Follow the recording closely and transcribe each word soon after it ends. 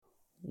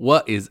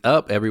What is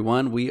up,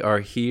 everyone? We are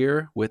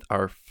here with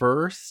our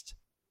first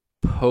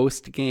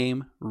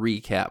post-game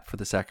recap for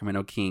the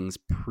Sacramento Kings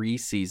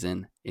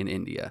preseason in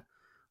India.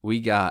 We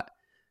got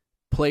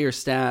player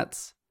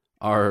stats,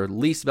 our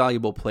least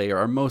valuable player,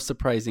 our most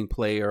surprising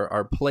player,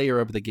 our player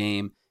of the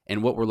game,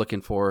 and what we're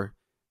looking for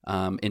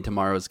in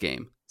tomorrow's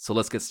game. So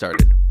let's get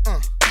started.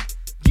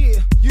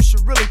 Yeah, you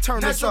should really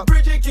turn this Natural up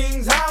Bridget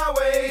Kings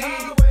Highway.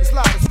 as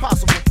loud as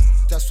possible.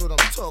 That's what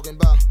I'm talking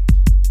about.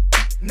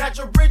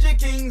 Natural Bridget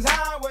Kings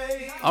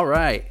Highway. All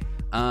right.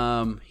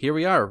 Here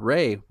we are.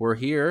 Ray, we're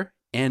here,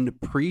 and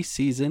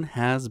preseason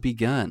has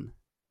begun.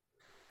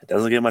 It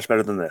doesn't get much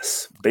better than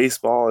this.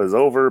 Baseball is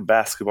over.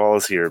 Basketball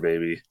is here,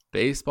 baby.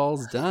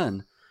 Baseball's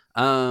done.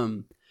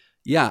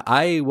 Yeah,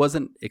 I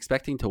wasn't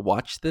expecting to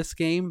watch this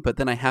game, but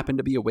then I happened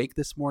to be awake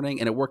this morning,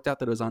 and it worked out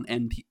that it was on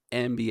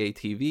NBA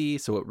TV,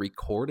 so it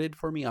recorded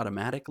for me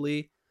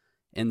automatically.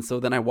 And so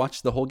then I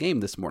watched the whole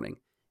game this morning.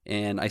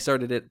 And I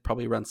started it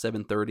probably around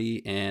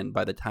 7:30, and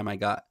by the time I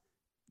got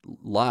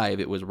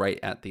live, it was right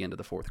at the end of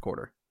the fourth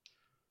quarter.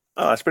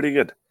 Oh, that's pretty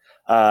good.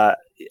 We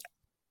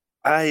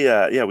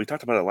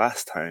talked about it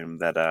last time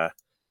that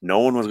no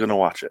one was going to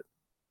watch it,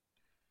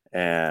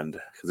 and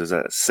because it was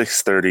at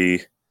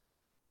 6:30,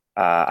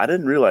 I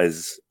didn't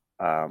realize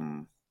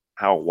how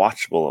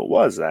watchable it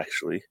was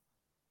actually.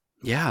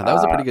 Yeah, that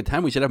was a pretty good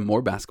time. We should have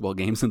more basketball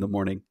games in the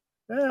morning.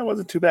 It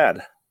wasn't too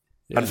bad.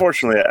 Yeah.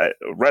 Unfortunately,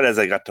 right as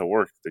I got to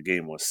work, the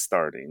game was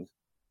starting.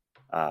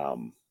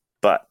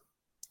 But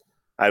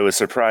I was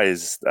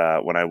surprised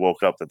when I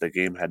woke up that the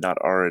game had not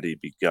already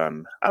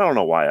begun. I don't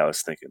know why I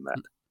was thinking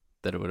that.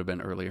 That it would have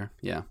been earlier.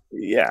 Yeah.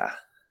 Yeah.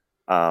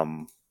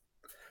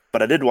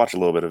 But I did watch a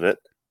little bit of it,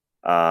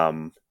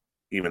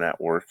 even at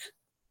work.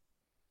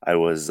 I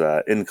was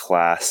in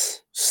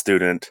class,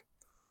 student.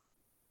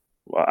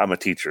 Well, I'm a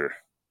teacher,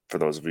 for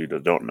those of you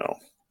that don't know.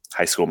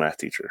 High school math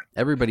teacher.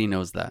 Everybody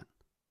knows that.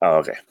 Oh,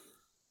 okay.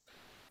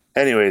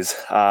 Anyways,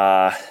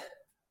 a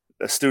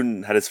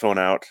student had his phone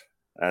out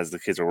as the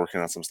kids were working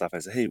on some stuff. I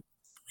said, "Hey, can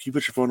you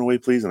put your phone away,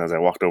 please?" And as I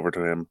walked over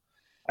to him,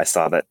 I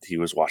saw that he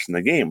was watching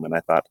the game. And I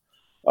thought,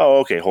 oh,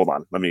 okay, hold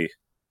on. So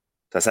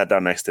I sat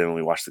down next to him and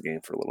we watched the game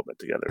for a little bit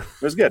together.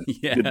 It was good.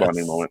 Yes. Good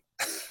bonding moment.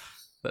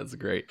 That's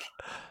great.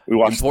 We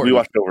watched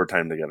Important.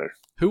 overtime together.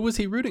 Who was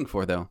he rooting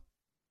for, though?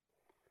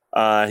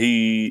 I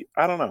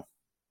don't know.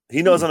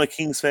 He knows I'm a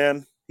Kings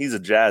fan. He's a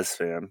Jazz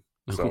fan.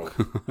 So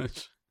Oh,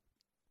 gosh.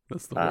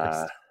 That's the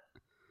worst.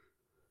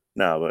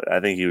 no, but I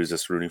think he was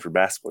just rooting for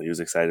basketball. He was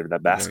excited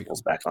that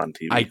basketball's back on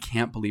TV. I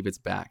can't believe it's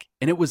back.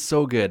 And it was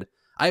so good.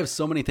 I have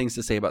so many things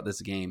to say about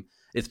this game.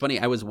 It's funny,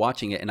 I was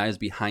watching it and I was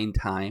behind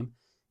time.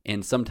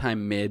 And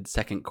sometime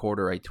mid-second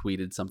quarter, I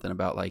tweeted something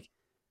about, like,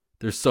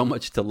 there's so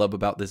much to love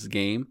about this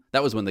game.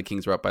 That was when the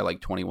Kings were up by,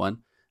 like, 21.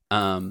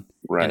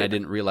 Right. And I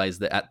didn't realize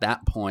that at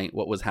that point,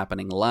 what was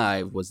happening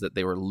live was that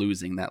they were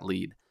losing that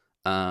lead.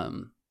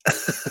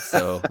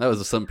 So that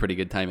was some pretty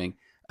good timing.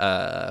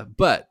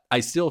 But I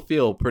still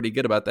feel pretty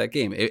good about that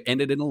game. It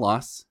ended in a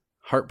loss,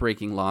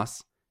 heartbreaking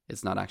loss.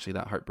 It's not actually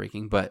that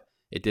heartbreaking, but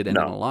it did end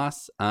in a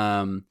loss.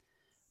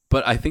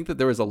 But I think that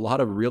there was a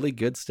lot of really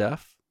good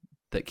stuff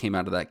that came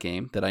out of that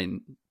game that I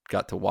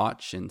got to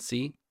watch and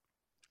see.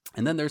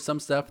 And then there's some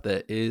stuff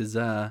that is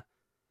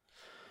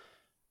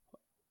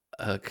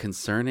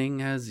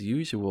concerning as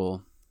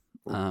usual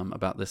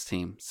about this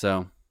team.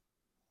 So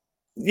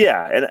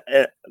yeah,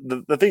 and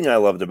the thing I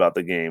loved about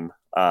the game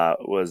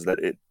was that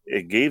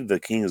it gave the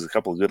Kings a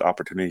couple of good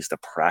opportunities to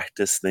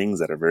practice things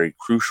that are very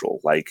crucial,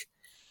 like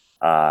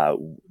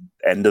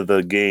end of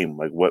the game,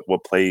 like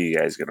what play you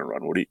guys gonna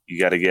run? What do you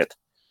got to get?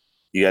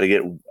 You got to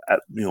get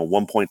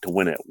 1 point to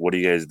win it. What are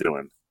you guys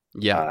doing?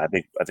 yeah, I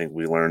think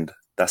we learned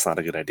that's not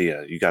a good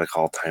idea. You got to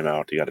call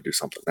timeout. You got to do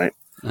something, right?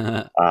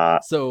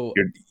 so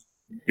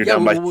You're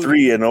down by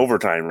 3 in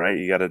overtime, right?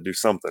 You got to do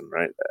something,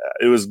 right?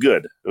 It was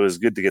good. It was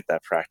good to get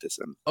that practice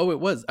in. Oh,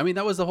 it was. I mean,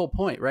 that was the whole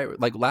point, right?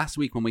 Like last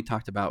week when we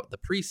talked about the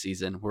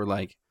preseason, we're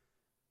like,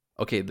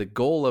 okay, the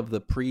goal of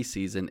the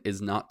preseason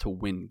is not to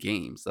win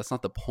games. That's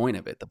not the point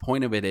of it. The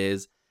point of it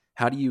is,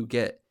 how do you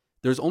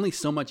there's only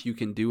so much you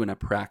can do in a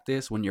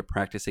practice when you're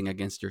practicing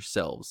against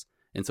yourselves.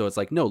 And so it's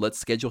like, no, let's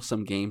schedule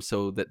some games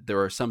so that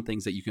there are some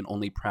things that you can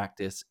only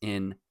practice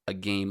in a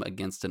game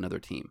against another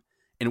team.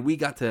 And we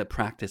got to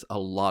practice a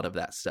lot of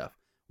that stuff,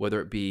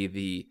 whether it be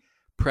the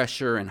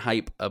pressure and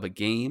hype of a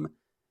game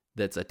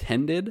that's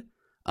attended.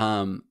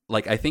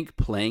 Like, I think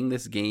playing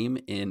this game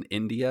in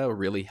India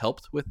really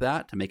helped with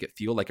that to make it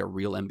feel like a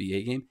real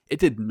NBA game. It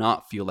did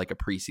not feel like a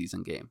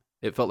preseason game.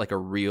 It felt like a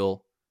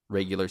real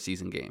regular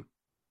season game.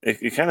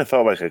 It kind of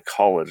felt like a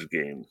college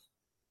game.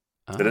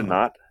 Did it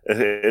not?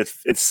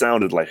 It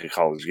sounded like a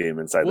college game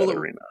inside that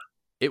arena.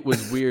 It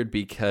was weird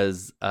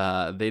because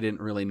they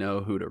didn't really know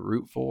who to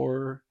root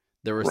for.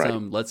 There were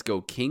some "Let's Go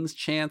Kings"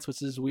 chants,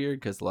 which is weird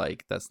because,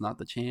 like, that's not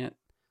the chant.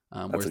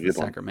 Where's the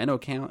Sacramento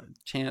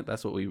chant?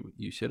 That's what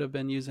you should have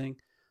been using,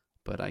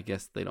 but I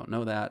guess they don't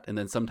know that. And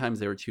then sometimes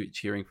they were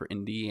cheering for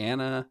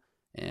Indiana,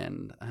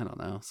 and I don't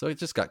know. So it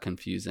just got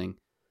confusing.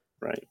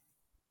 Right.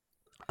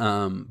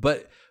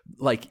 But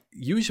like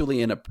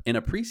usually in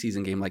a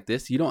preseason game like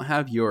this, you don't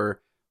have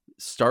your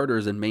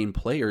starters and main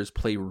players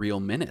play real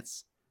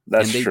minutes.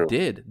 That's and they true.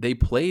 did. They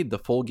played the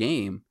full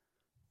game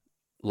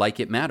like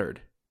it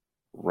mattered.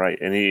 Right.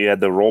 And he had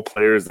the role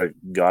players that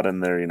got in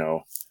there,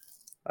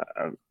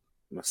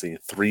 let's see,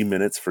 3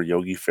 minutes for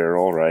Yogi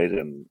Ferrell, right?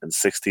 And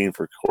 16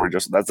 for Corey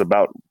Joseph. That's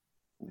about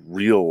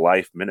real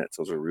life minutes.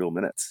 Those are real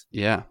minutes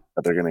Yeah.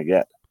 that they're going to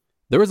get.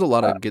 There was a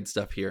lot of good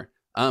stuff here.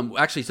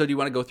 Actually, so do you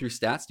want to go through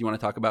stats? Do you want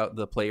to talk about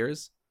the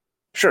players?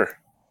 Sure.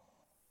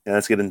 Yeah,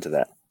 let's get into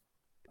that.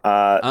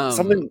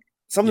 Something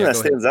yeah, that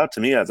go stands out to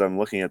me as I'm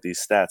looking at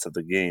these stats of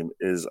the game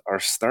is our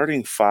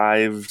starting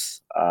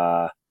fives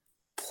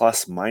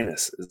plus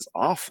minus is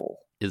awful.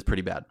 Is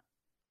pretty bad.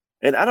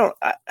 And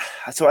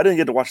so I didn't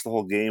get to watch the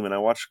whole game, and I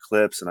watched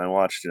clips, and I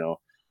watched,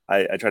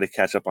 I try to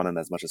catch up on it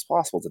as much as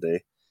possible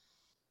today.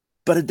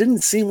 But it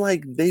didn't seem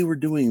like they were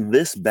doing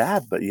this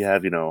bad. But you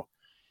have, -8,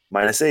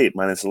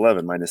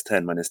 -11,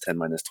 -10, -10,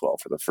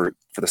 -12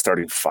 for the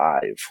starting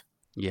five.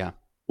 Yeah.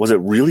 Was it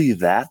really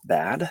that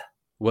bad?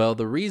 Well,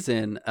 the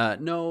reason,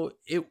 no,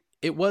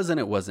 it wasn't.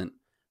 It wasn't.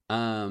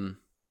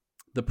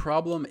 The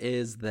problem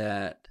is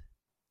that,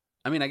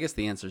 I mean, I guess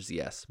the answer is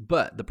yes.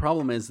 But the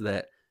problem is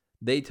that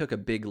they took a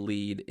big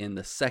lead in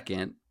the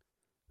second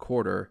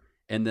quarter,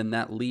 and then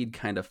that lead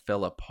kind of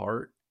fell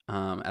apart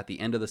at the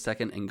end of the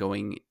second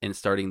and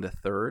starting the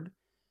third.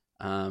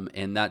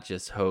 And that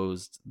just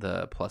hosed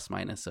the plus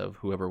minus of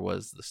whoever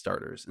was the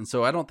starters. And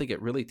so I don't think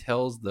it really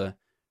tells the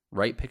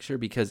right picture,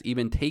 because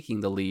even taking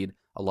the lead,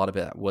 a lot of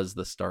it was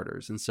the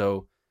starters. And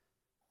so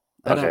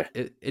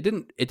it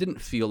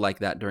didn't feel like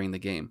that during the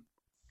game.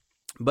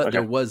 But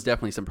there was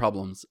definitely some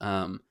problems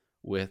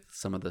with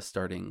some of the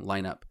starting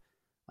lineup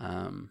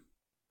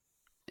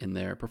in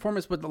their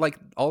performance. But like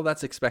all of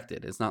that's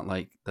expected. It's not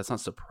like that's not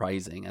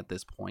surprising at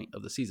this point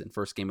of the season.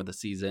 First game of the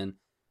season.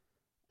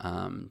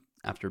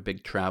 After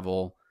big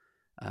travel.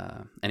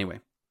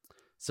 Anyway,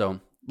 so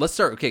let's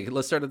start. Okay,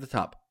 let's start at the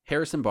top.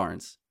 Harrison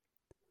Barnes.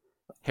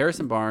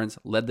 Harrison Barnes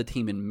led the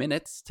team in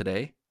minutes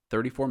today.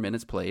 34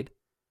 minutes played.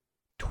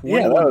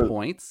 21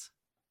 points.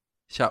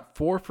 Shot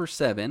 4 for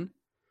 7.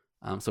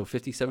 So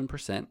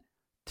 57%.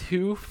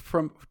 2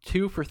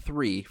 for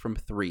 3 from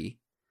 3.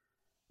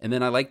 And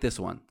then I like this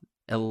one.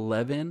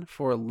 11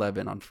 for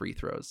 11 on free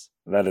throws.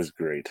 That is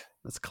great.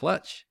 That's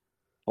clutch.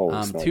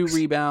 Holy smokes. 2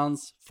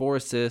 rebounds, 4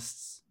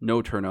 assists,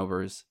 no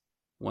turnovers,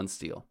 1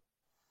 steal.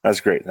 That's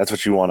great. That's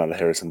what you want out of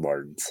Harrison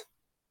Barnes.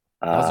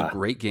 That was a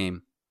great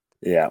game.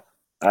 Yeah.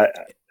 I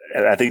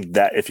think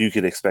that if you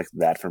could expect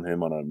that from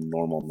him on a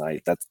normal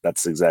night,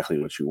 that's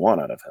exactly what you want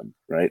out of him,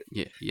 right?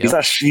 Yeah.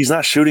 Yep. He's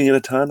not shooting it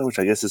a ton, which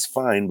I guess is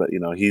fine, but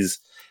he's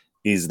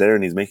there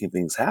and he's making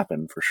things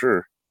happen for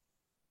sure.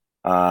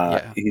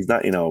 He's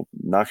not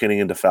not getting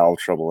into foul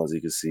trouble, as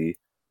you can see.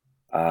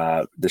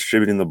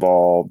 Distributing the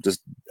ball,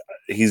 just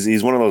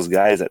he's one of those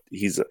guys that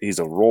he's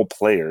a role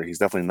player. He's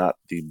definitely not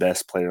the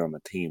best player on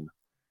the team.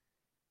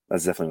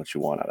 That's definitely what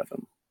you want out of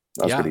him.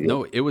 Yeah,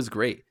 no, it was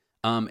great.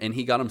 And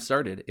he got him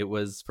started. It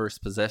was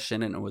first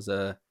possession, and it was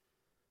a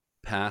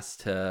pass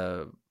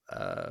to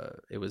I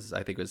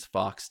think it was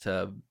Fox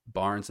to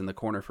Barnes in the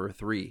corner for a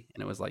 3,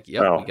 and it was like,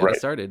 yep, we got it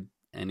started,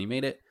 and he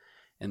made it.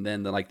 And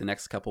then the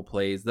next couple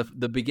plays,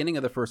 the beginning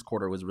of the first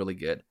quarter was really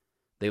good.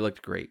 They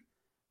looked great.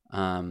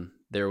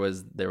 There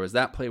was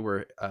that play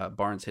where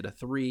Barnes hit a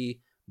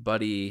 3.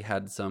 Buddy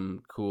had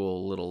some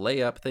cool little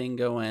layup thing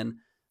going.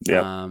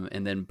 Yeah.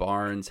 And then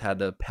Barnes had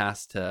to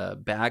pass to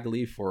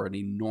Bagley for an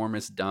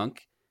enormous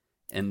dunk.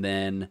 And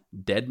then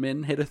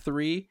Dedmon hit a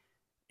 3.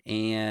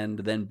 And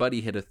then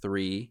Buddy hit a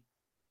 3.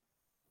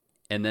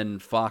 And then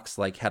Fox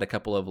had a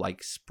couple of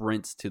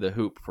sprints to the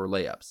hoop for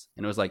layups.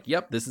 And it was like,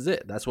 yep, this is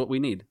it. That's what we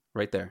need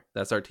right there.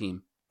 That's our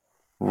team.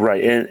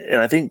 Right.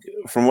 And I think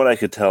from what I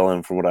could tell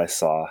and from what I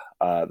saw,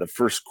 the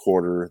first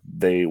quarter,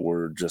 they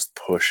were just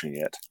pushing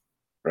it,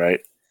 right?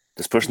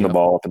 Just pushing the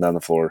ball up and down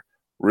the floor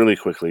really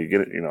quickly.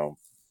 Get it,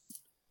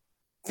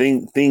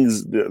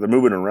 things, they're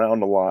moving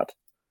around a lot,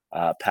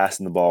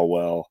 passing the ball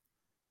well,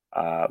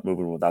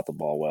 moving without the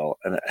ball well.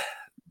 And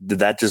did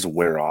that just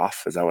wear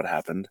off? Is that what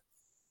happened?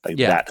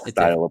 That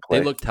style of play?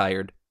 They look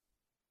tired.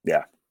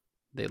 Yeah.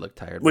 They look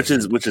tired. Which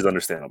is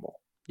understandable.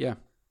 Yeah.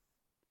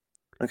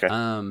 Okay.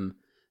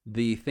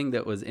 The thing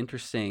that was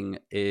interesting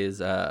is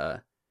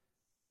that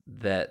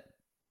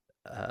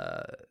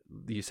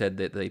you said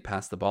that they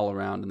passed the ball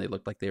around and they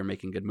looked like they were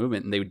making good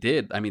movement, and they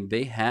did. I mean,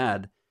 they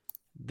had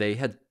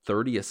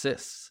 30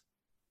 assists.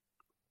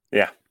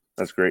 Yeah,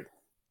 that's great.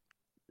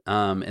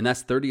 And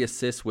that's 30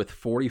 assists with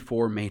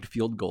 44 made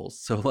field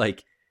goals. So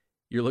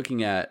you're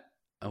looking at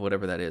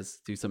whatever that is.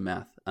 Do some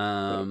math.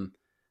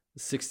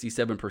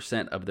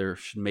 67% of their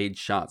made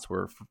shots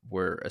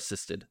were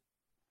assisted.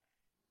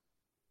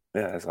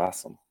 Yeah, that's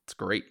awesome. It's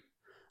great.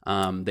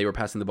 They were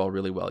passing the ball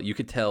really well. You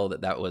could tell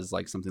that was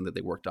something that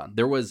they worked on.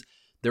 There was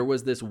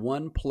this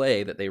one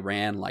play that they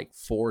ran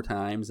 4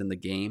 times in the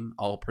game,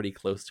 all pretty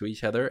close to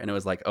each other, and it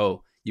was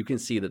oh, you can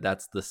see that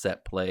that's the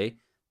set play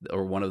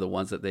or one of the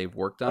ones that they've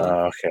worked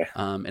on.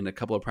 Okay. In a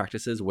couple of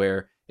practices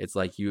where it's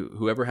like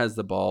whoever has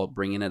the ball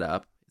bringing it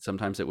up.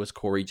 Sometimes it was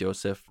Corey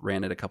Joseph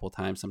ran it a couple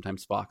times.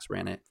 Sometimes Fox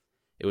ran it.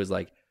 It was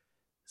like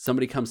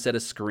somebody comes set a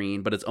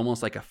screen, but it's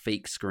almost like a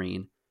fake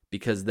screen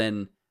because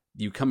then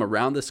you come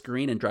around the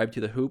screen and drive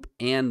to the hoop,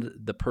 and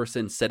the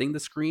person setting the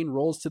screen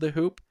rolls to the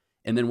hoop.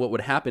 And then what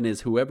would happen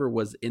is whoever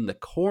was in the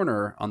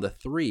corner on the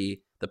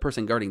 3, the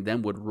person guarding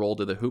them would roll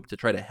to the hoop to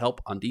try to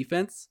help on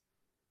defense.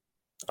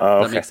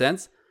 Oh, Does that make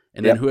sense?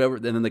 And then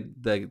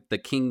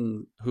the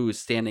king who's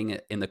standing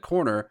in the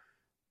corner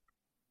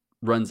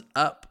runs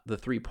up the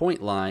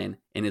 3-point line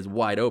and is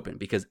wide open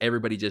because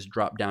everybody just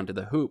dropped down to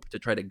the hoop to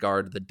try to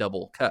guard the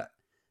double cut.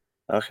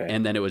 Okay.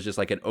 And then it was just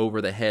like an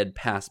over the head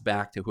pass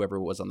back to whoever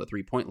was on the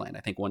 3-point line.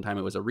 I think one time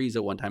it was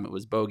Ariza, one time it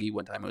was Bogey,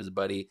 one time it was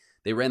Buddy.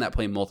 They ran that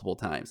play multiple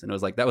times, and it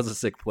was like that was a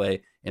sick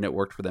play, and it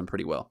worked for them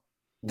pretty well.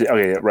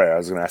 Okay, right. I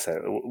was going to ask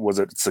that. Was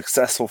it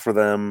successful for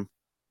them?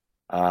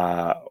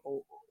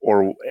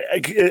 Or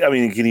I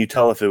mean, can you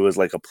tell if it was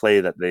like a play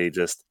that they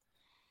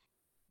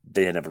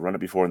had never run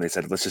it before, and they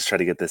said, let's just try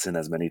to get this in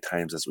as many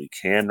times as we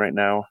can right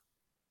now,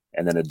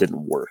 and then it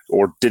didn't work,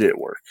 or did it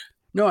work?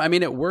 No, I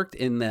mean, it worked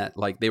in that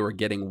like they were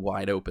getting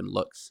wide open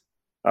looks.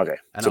 Okay,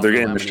 so they're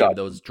getting the shot.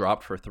 Those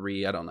dropped for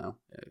 3. I don't know,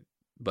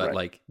 but right.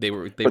 Like they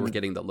were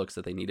getting the looks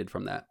that they needed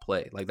from that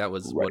play. Like that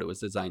was what it was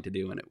designed to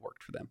do, and it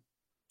worked for them.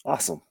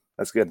 Awesome,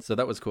 that's good. So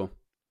that was cool.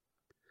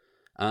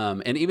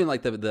 And even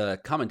like the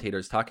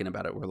commentators talking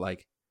about it were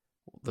like,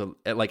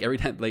 every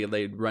time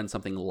they'd run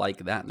something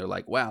like that, and they're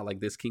like, wow, like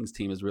this Kings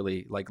team is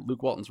really like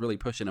Luke Walton's really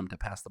pushing them to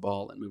pass the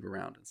ball and move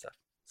around and stuff.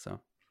 So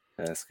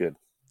yeah, that's good.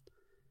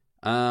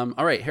 All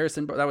right,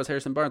 that was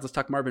Harrison Barnes. Let's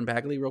talk Marvin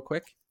Bagley real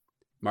quick.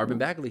 Marvin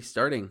Bagley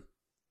starting.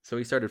 So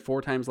he started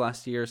 4 times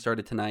last year,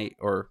 started tonight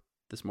or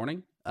this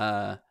morning.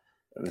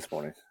 This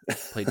morning.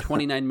 Played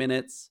 29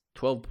 minutes,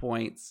 12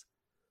 points,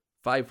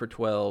 5 for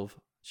 12,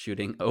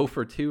 shooting 0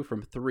 for 2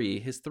 from 3.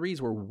 His threes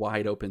were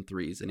wide open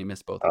threes, and he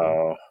missed both of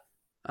them.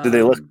 Did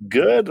they look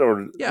good,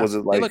 or was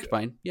it like they looked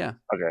fine? Yeah.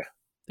 Okay.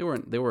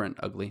 They weren't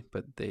ugly,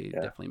 but they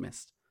definitely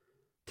missed.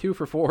 2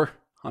 for 4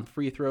 on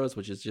free throws,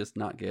 which is just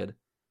not good.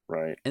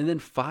 Right. And then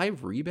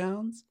 5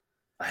 rebounds.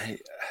 I'm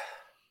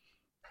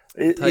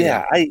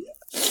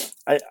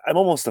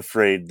almost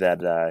afraid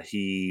that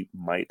he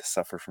might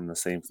suffer from the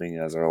same thing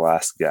as our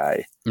last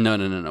guy. No.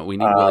 We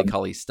need Willie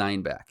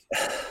Cauley-Stein back.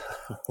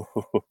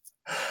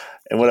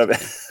 And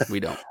we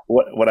don't.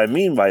 What I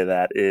mean by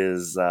that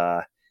is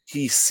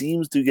he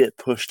seems to get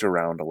pushed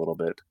around a little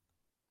bit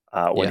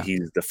when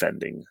he's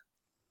defending,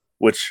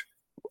 which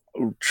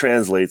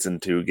translates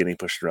into getting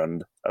pushed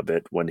around a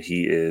bit when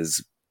he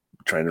is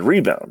trying to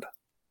rebound.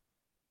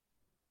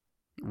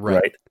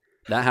 Right.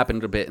 That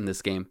happened a bit in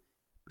this game.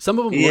 Some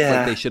of them look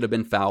like they should have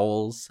been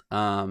fouls.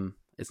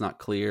 It's not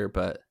clear,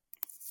 but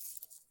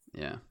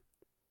yeah.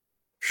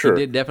 Sure. He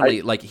did definitely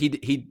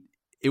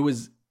it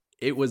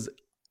was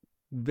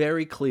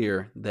very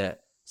clear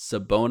that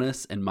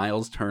Sabonis and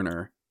Miles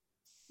Turner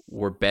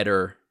were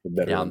better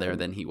down there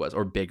than he was,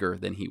 or bigger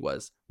than he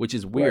was, which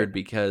is weird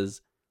because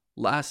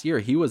last year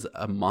he was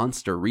a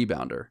monster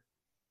rebounder.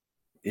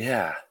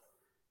 Yeah.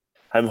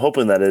 I'm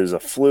hoping that it is a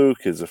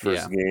fluke, is the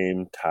first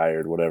game,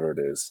 tired, whatever it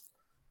is.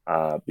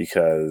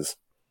 Because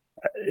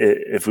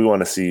if we want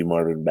to see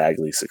Marvin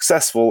Bagley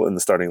successful in the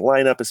starting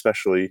lineup,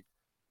 especially,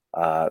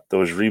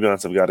 those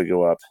rebounds have got to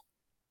go up,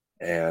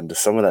 and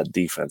some of that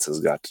defense has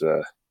got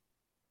to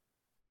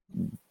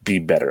be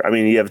better. I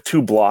mean, you have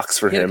 2 blocks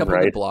for him,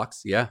 right? Of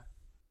blocks, yeah,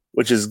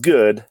 which is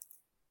good.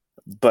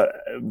 But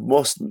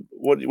what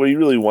you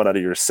really want out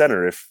of your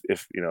center, if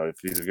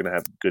he's going to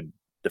have a good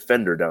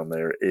defender down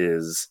there,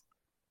 is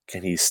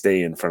can he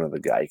stay in front of the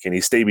guy? Can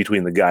he stay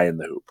between the guy and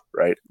the hoop?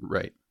 Right.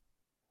 Right.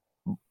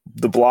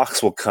 The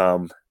blocks will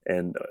come,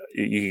 and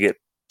you get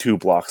 2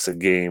 blocks a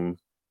game,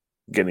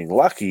 getting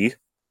lucky.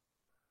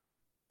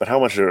 But how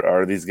much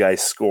are these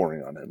guys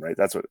scoring on him? Right.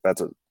 That's what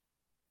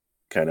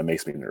kind of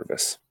makes me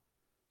nervous.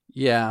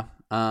 Yeah.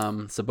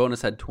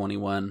 Sabonis had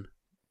 21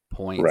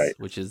 points, right,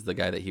 which is the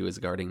guy that he was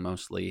guarding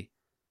mostly.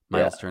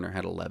 Miles Turner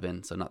had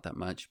 11, so not that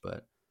much,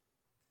 but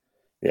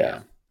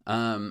yeah.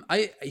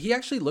 He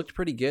actually looked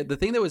pretty good. The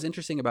thing that was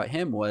interesting about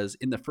him was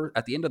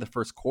at the end of the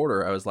first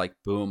quarter, I was like,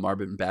 boom,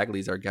 Marvin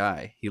Bagley's our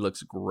guy. He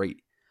looks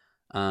great.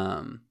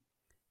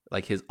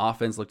 Like his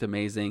offense looked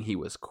amazing. He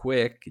was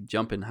quick,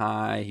 jumping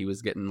high. He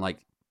was getting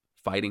like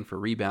fighting for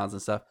rebounds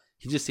and stuff.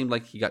 He just seemed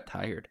like he got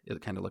tired.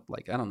 It kind of looked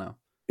like, I don't know.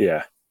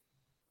 Yeah.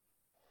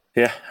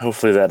 Yeah.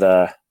 Hopefully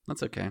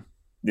that's okay.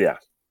 Yeah.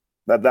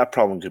 That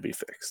problem could be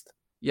fixed.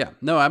 Yeah.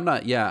 No, I'm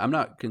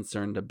not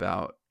concerned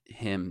about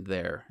him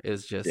there.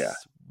 It's just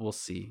we'll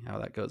see how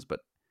that goes.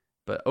 But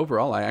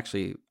overall,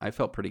 I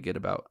felt pretty good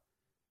about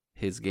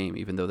his game,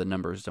 even though the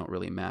numbers don't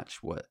really match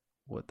what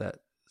that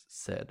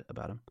said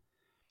about him.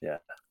 Yeah.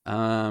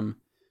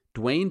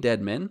 Dwayne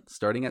Dedman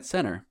starting at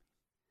center,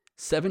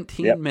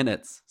 17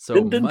 minutes, so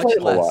didn't much play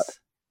a lot less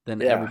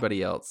than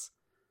everybody else.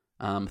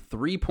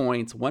 3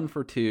 points, 1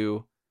 for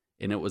 2,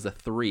 and it was a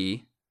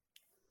 3.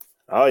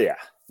 Oh yeah.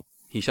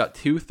 He shot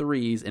 2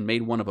 threes and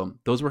made one of them.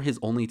 Those were his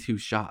only 2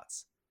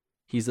 shots.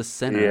 He's a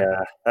center.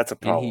 Yeah, that's a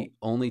And problem. he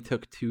only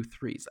took 2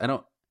 threes.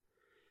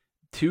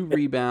 2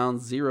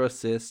 rebounds, 0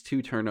 assists,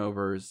 2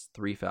 turnovers,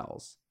 3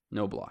 fouls,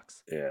 no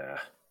blocks. Yeah.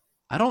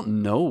 I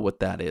don't know what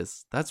that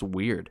is. That's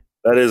weird.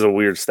 That is a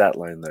weird stat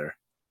line there.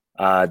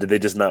 Did they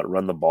just not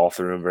run the ball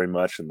through him very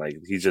much, and like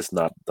he's just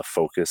not the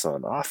focus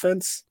on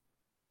offense?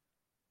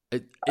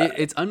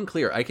 It's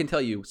unclear. I can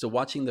tell you. So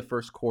watching the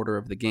first quarter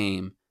of the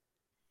game,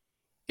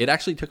 it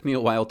actually took me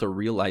a while to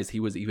realize he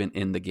was even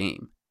in the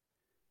game.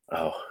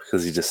 Oh,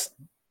 because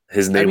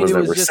his name was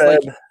never just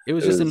said. like it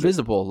was just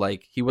invisible.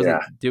 Like he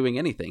wasn't Yeah. doing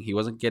anything. He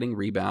wasn't getting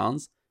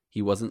rebounds.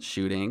 He wasn't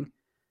shooting.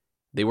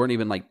 They weren't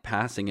even like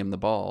passing him the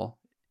ball.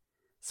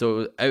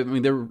 So I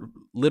mean, there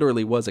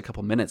literally was a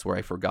couple minutes where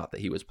I forgot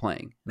that he was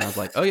playing, and I was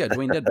like, "Oh yeah,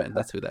 Dwayne Dedman.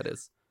 That's who that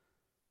is."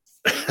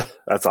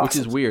 That's awesome. Which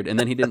is weird. And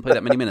then he didn't play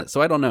that many minutes,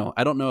 so I don't know.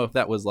 I don't know if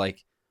that was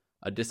like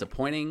a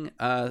disappointing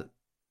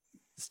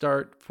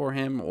start for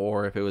him,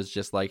 or if it was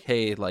just like,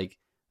 "Hey, like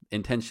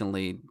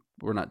intentionally,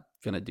 we're not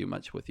gonna do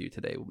much with you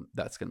today.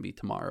 That's gonna be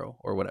tomorrow,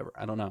 or whatever."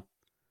 I don't know.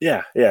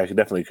 Yeah, it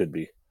definitely could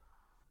be.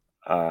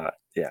 Yeah.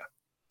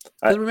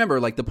 Because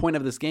remember, like the point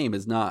of this game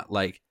is not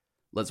like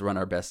let's run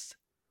our best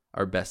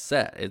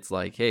set. It's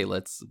like, hey,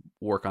 let's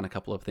work on a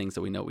couple of things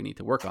that we know we need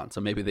to work on. So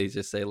maybe they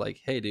just say like,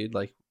 hey, dude,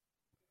 like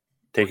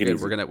Take it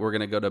easy. we're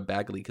gonna go to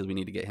Bagley because we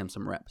need to get him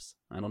some reps.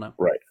 I don't know.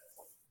 Right.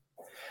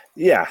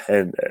 Yeah,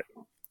 and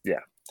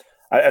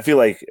I feel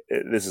like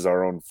this is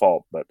our own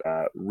fault, but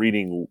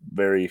reading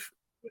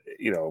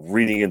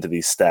into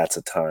these stats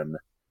a ton,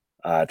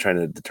 trying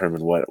to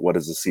determine what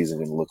is the season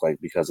going to look like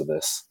because of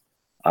this.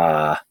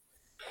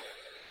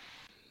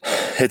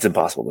 It's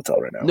impossible to tell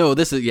right now. No,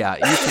 you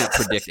can't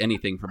predict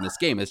anything from this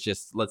game. It's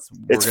just we're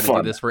going to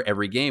do this for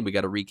every game. We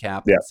got to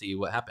recap and see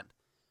what happened.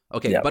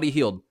 Okay, Buddy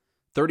Hield,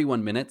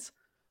 31 minutes,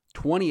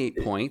 28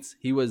 points.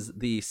 He was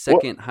the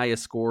second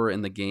highest scorer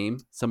in the game.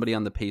 Somebody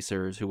on the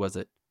Pacers, who was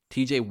it?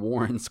 TJ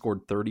Warren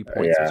scored 30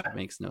 points, which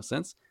makes no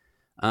sense.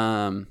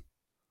 But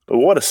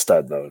what a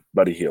stud, though,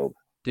 Buddy Hield.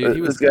 Dude,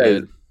 he was this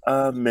good.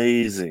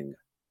 Amazing,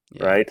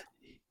 right?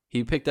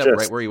 He picked up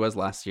right where he was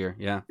last year.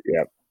 Yeah.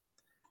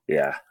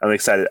 Yeah, I'm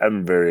excited.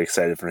 I'm very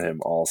excited for him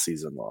all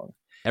season long.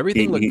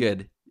 Everything looked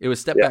good. It was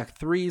step back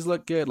threes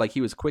looked good. Like he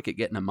was quick at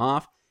getting them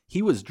off.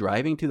 He was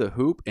driving to the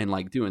hoop and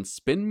like doing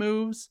spin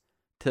moves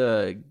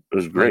to it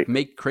was great. Like,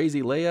 make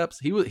crazy layups.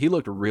 He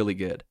looked really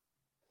good.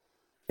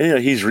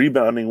 And, he's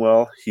rebounding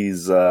well.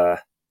 He's where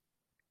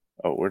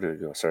did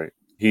it go? Sorry.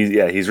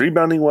 He's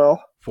rebounding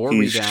well. 4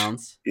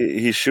 rebounds.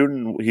 He's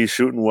shooting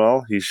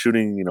well. He's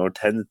shooting,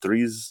 10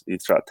 threes. He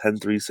shot 10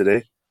 threes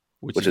today,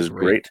 which is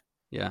great.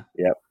 Yeah.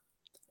 Yep.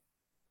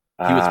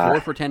 He was 4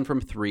 for 10 from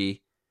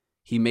 3.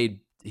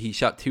 He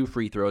shot 2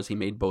 free throws. He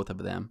made both of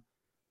them.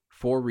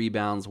 4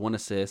 rebounds, 1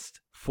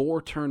 assist,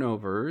 4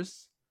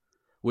 turnovers,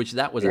 which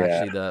that was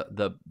actually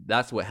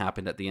that's what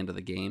happened at the end of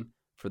the game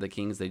for the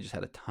Kings. They just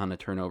had a ton of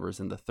turnovers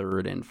in the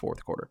third and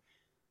fourth quarter.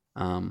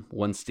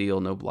 1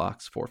 steal, no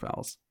blocks, 4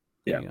 fouls.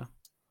 There you go.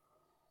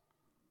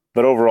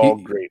 But overall,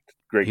 great.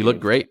 He looked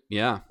great.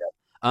 Yeah.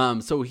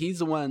 So he's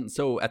the one.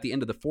 So at the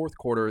end of the fourth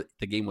quarter,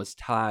 the game was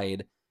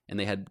tied. And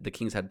the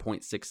Kings had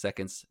 0.6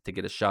 seconds to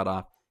get a shot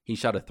off. He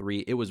shot a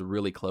 3. It was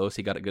really close.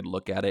 He got a good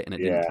look at it, and it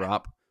didn't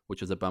drop, which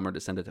was a bummer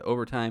to send it to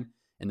overtime.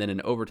 And then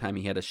in overtime,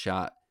 he had a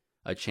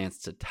chance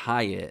to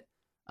tie it,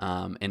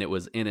 and it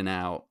was in and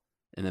out.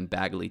 And then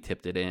Bagley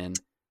tipped it in,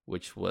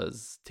 which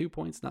was 2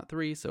 points, not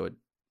 3, so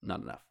not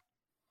enough.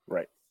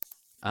 Right.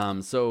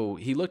 So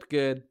he looked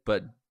good,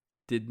 but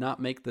did not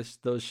make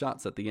those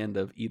shots at the end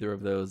of either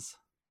of those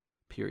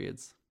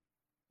periods.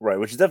 Right,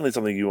 which is definitely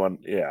something you want.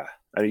 Yeah,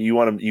 I mean, you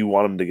want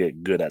him to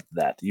get good at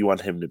that. You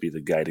want him to be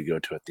the guy to go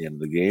to at the end of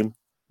the game.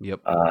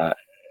 Yep.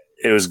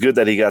 It was good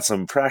that he got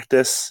some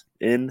practice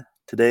in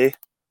today.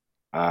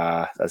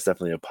 That's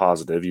definitely a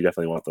positive. You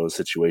definitely want those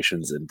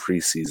situations in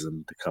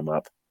preseason to come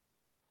up.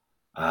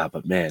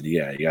 But man,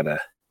 it'd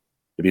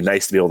be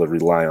nice to be able to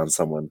rely on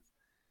someone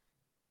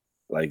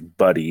like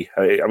Buddy.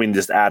 I mean,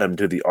 just add him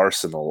to the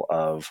arsenal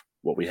of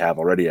what we have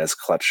already as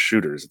clutch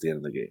shooters at the end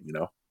of the game.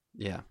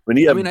 Yeah.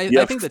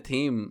 I think the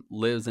team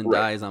lives and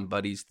dies on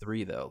Buddy's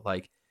 3, though.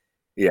 Like,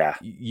 yeah,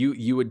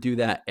 you would do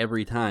that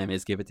every time,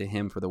 is give it to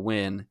him for the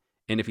win.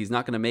 And if he's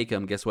not going to make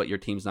them, guess what? Your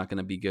team's not going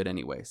to be good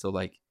anyway. So,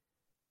 like,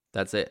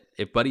 that's it.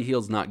 If Buddy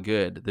Hield's not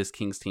good, this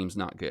Kings team's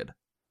not good.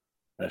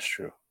 That's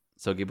true.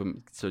 So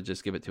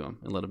just give it to him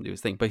and let him do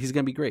his thing. But he's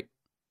going to be great.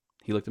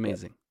 He looked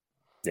amazing.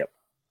 Yep.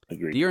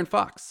 Agreed. De'Aaron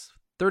Fox,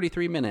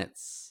 33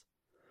 minutes,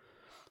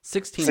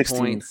 16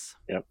 points.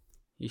 Yep.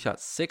 He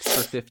shot 6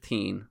 for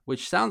 15,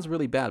 which sounds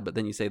really bad, but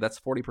then you say that's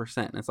 40%.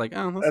 And it's like,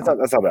 oh, that's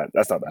not bad.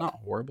 That's not bad. Not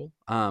horrible.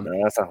 No,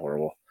 that's not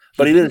horrible.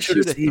 But he didn't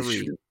shoot a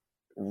 3.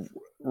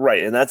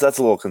 Right, and that's a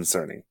little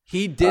concerning.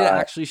 He did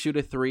actually shoot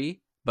a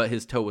 3, but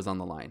his toe was on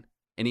the line,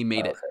 and he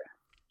made it.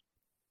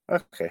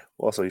 Okay.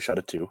 Well, so he shot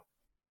a 2.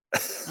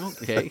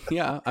 Okay,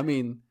 yeah. I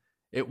mean,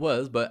 it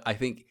was, but I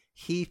think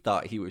he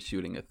thought he was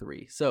shooting a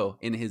 3. So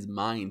in his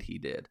mind, he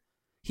did.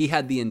 He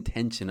had the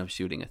intention of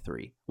shooting a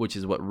 3, which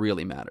is what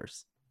really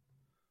matters.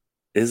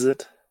 Is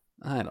it?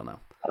 I don't know.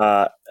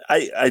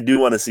 I do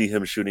want to see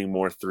him shooting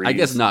more threes. I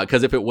guess not,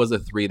 because if it was a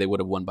 3, they would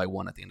have won by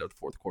 1 at the end of the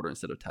fourth quarter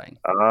instead of tying.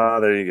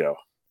 There you go.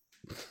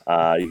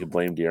 You can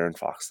blame De'Aaron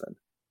Fox then.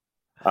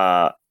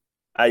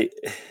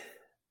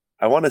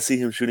 I want to see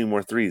him shooting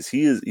more threes.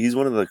 He's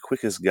one of the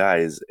quickest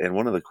guys and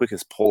one of the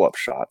quickest pull-up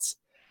shots.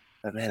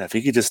 And man, if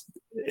he could just,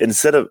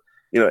 instead of,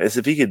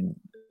 if he could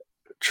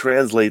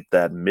translate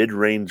that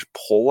mid-range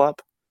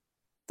pull-up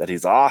that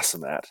he's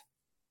awesome at,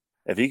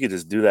 if he could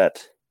just do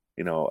that,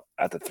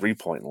 at the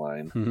 3-point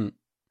line,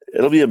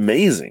 it'll be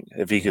amazing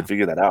if he could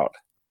figure that out.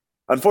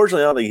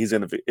 Unfortunately, I don't think he's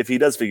going to, if he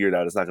does figure it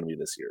out, it's not going to be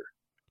this year.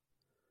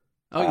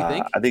 Oh, you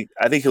think?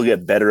 I think he'll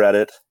get better at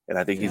it, and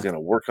I think he's going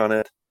to work on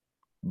it,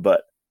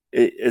 but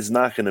it's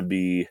not going to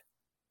be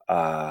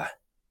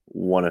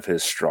one of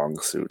his strong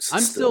suits.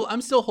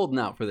 I'm still holding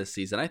out for this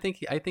season. I think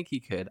he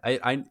could.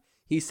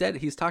 He said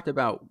he's talked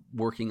about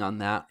working on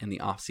that in the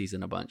off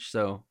season a bunch.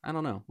 So I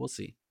don't know. We'll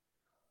see.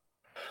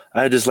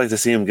 I'd just like to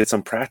see him get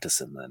some practice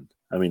in then.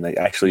 I mean, like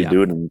actually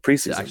do it in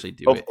preseason. Actually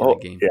do it in the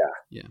game.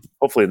 Yeah.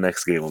 Hopefully the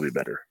next game will be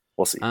better.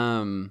 We'll see.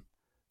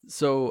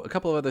 So a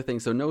couple of other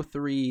things. So no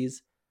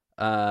threes.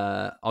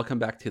 I'll come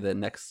back to the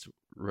next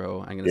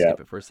row. I'm going to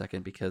skip it for a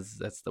second because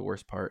that's the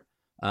worst part.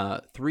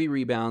 3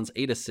 rebounds,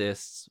 8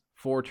 assists,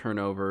 4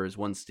 turnovers,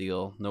 1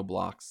 steal, no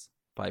blocks,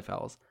 5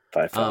 fouls.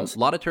 5 fouls. A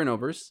lot of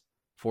turnovers.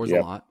 4 is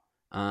a lot.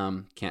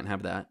 Can't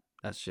have that.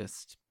 That's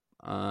just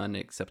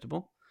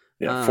unacceptable.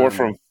 Yeah, 4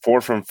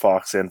 from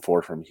Fox and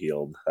 4 from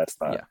Hield. That's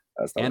not. Yeah.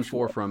 That's not. And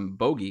 4 from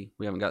Bogey.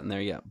 We haven't gotten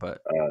there yet,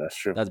 but that's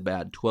true. That's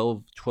bad.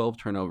 12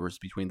 turnovers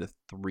between the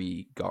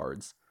 3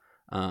 guards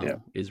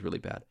is really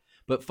bad.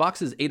 But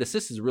Fox's 8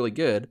 assists is really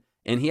good,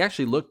 and he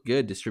actually looked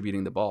good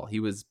distributing the ball. He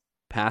was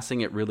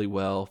passing it really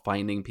well,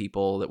 finding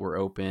people that were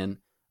open.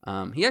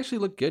 He actually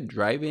looked good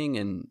driving,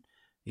 and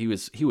he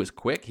was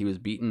quick. He was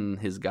beating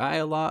his guy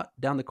a lot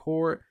down the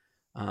court,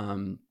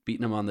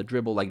 beating him on the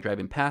dribble, like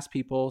driving past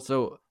people.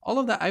 So all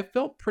of that, I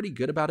felt pretty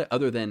good about it,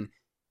 other than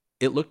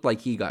it looked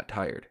like he got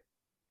tired.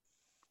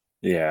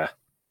 Yeah.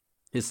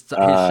 His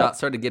shot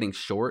started getting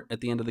short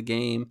at the end of the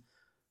game,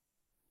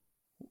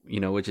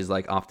 which is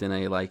like often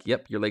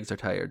yep, your legs are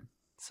tired.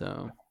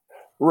 So.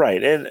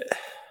 Right. And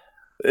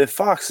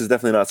Fox is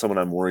definitely not someone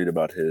I'm worried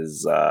about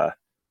his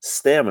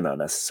stamina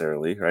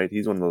necessarily, right?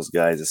 He's one of those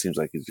guys that seems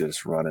like he's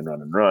just run and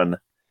run and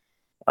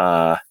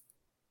run.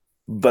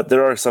 But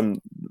there are some,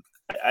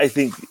 I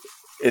think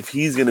if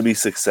he's going to be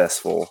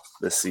successful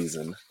this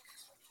season,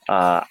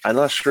 I'm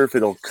not sure if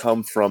it'll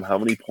come from how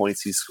many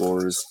points he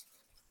scores,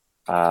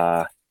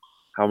 how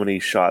many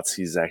shots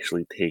he's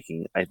actually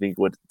taking. I think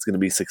what's going to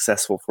be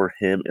successful for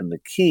him and the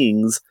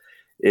Kings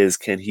is,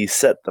 can he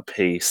set the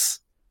pace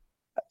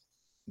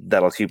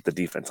that'll keep the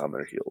defense on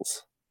their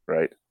heels,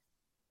 right?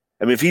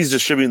 I mean, if he's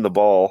distributing the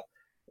ball,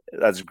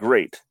 that's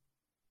great,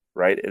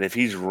 right? And if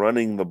he's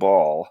running the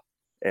ball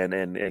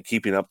and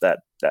keeping up that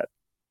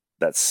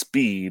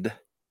speed,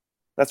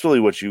 that's really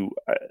what you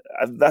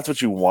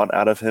want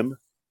out of him.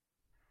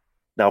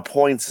 Now,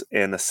 points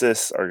and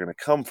assists are going to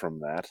come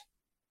from that,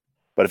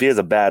 but if he has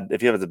a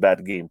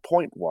bad game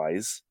point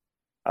wise,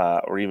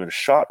 or even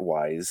shot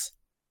wise,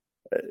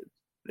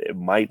 it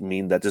might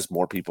mean that just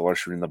more people are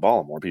shooting the ball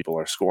and more people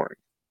are scoring.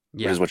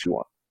 Yeah. Which is what you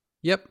want.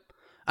 Yep.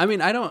 I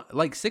mean, I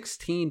don't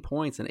 16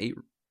 points and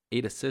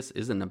 8 assists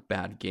isn't a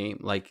bad game.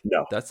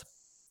 No, that's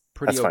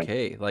pretty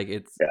okay.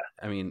 Fine.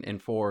 I mean,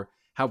 and for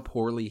how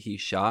poorly he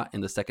shot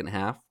in the second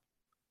half,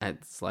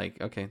 it's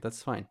okay,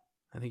 that's fine.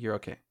 I think you're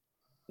okay.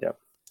 Yep.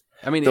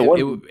 I mean,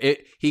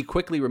 he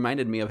quickly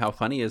reminded me of how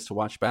fun he is to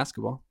watch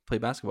play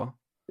basketball.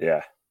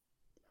 Yeah.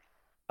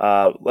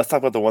 Let's talk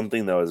about the one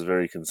thing that was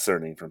very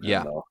concerning from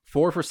him, though.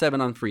 4 for 7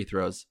 on free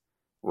throws.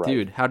 Right.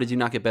 Dude, how did you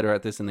not get better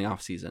at this in the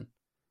offseason?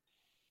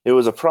 It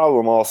was a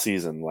problem all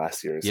season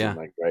last year, it seemed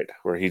like, right?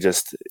 Where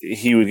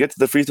he would get to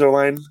the free throw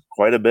line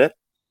quite a bit.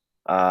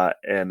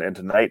 And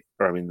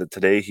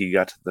today he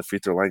got to the free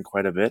throw line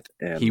quite a bit.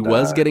 And he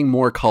was getting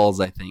more calls,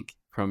 I think,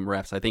 from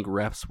refs. I think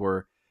refs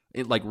were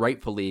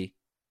rightfully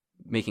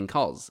making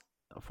calls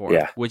for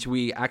him, which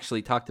we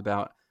actually talked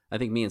about. I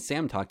think me and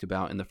Sam talked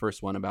about in the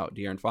first one about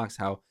De'Aaron Fox,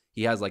 how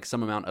he has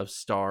some amount of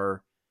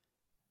star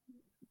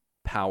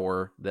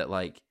power that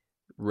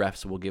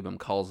refs will give him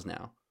calls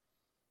now,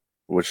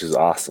 which is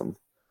awesome.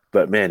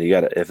 But man,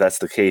 if that's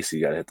the case,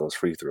 you gotta hit those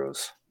free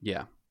throws.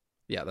 Yeah,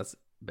 that's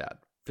bad.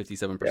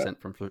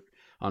 57%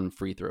 on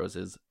free throws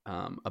is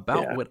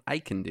about what I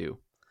can do.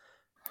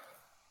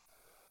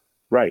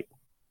 Right.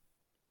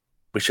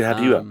 We should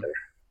have you out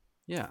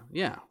there.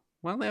 Yeah.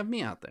 Why don't they have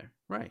me out there?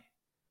 Right.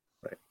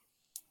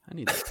 I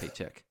need that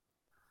paycheck.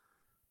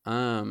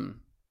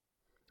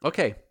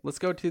 Okay, let's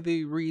go to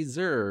the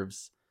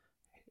reserves.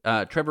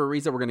 Trevor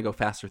Ariza, we're going to go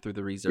faster through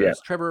the reserves. Yeah.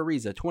 Trevor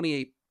Ariza,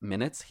 28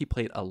 minutes. He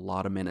played a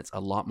lot of minutes, a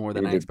lot more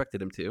than I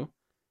expected him to.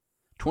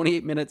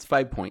 28 minutes,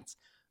 5 points.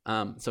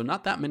 So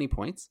not that many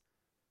points.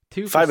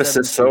 2 for 5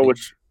 assists, shooting.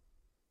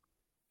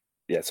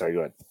 Yeah, sorry, go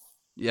ahead.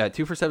 Yeah,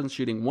 2 for 7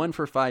 shooting, 1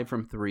 for 5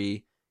 from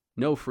 3,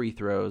 no free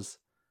throws.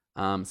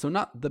 So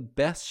not the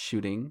best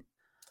shooting,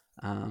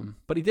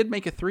 but he did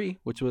make a 3,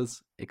 which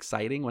was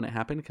exciting when it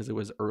happened because it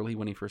was early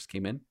when he first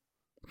came in.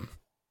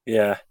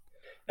 Yeah.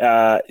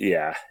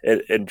 Yeah.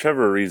 And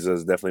Trevor Ariza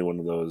is definitely one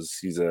of those.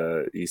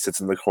 He sits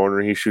in the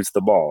corner, he shoots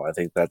the ball. I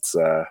think that's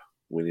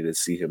we need to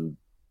see him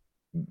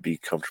be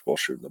comfortable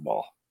shooting the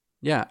ball.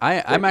 Yeah,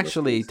 I'm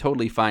actually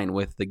totally fine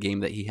with the game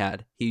that he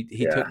had.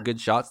 He took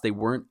good shots. They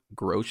weren't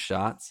gross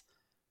shots.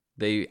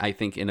 I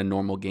think in a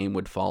normal game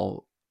would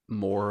fall,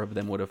 more of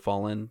them would have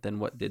fallen than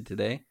what did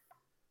today.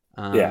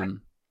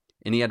 And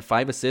he had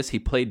 5 assists. He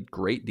played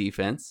great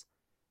defense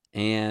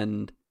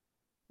and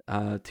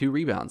 2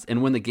 rebounds.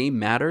 And when the game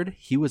mattered,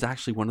 he was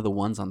actually one of the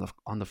ones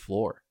on the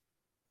floor.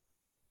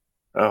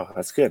 Oh,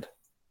 that's good.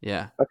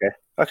 Yeah.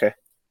 Okay.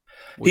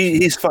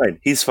 He's fine.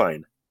 He's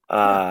fine.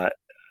 A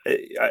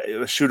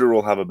shooter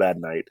will have a bad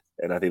night,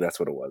 and I think that's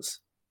what it was.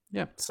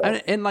 Yeah. So.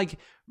 And like,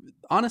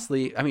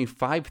 honestly, I mean,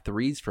 5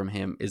 threes from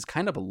him is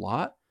kind of a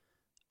lot.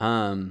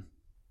 But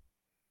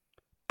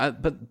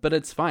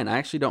it's fine. I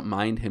actually don't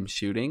mind him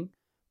shooting.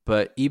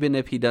 But even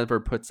if he never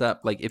puts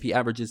up, like, if he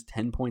averages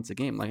 10 points a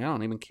game, like, I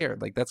don't even care.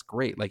 Like, that's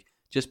great. Like,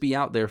 just be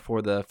out there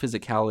for the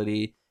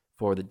physicality,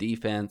 for the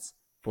defense,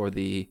 for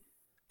the,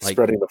 like,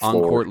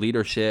 on-court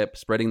leadership,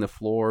 spreading the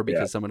floor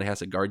because somebody has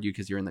to guard you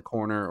because you're in the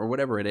corner or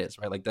whatever it is,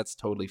 right? Like, that's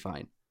totally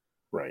fine.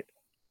 Right.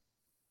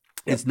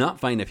 It's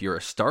not fine if you're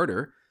a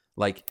starter,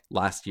 like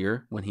last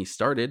year when he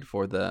started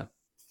for the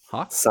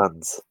Hawks.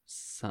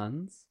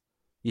 Suns?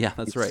 Yeah,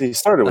 that's right. He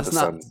started with the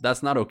Suns.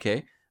 That's not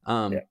okay.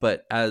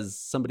 But as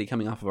somebody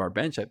coming off of our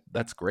bench,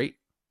 that's great.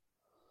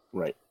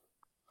 Right.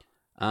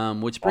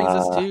 Which brings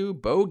us to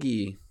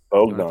Bogey.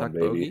 Bogdan, baby.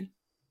 Bogey?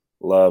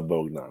 Love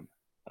Bogdan.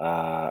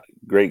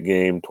 Great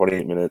game,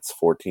 28 minutes,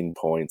 14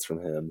 points from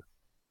him.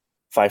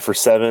 5 for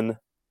 7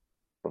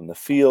 from the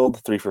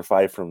field, 3 for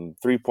 5 from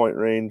 3-point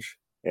range,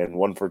 and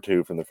 1 for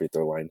 2 from the free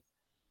throw line.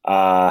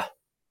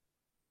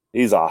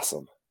 He's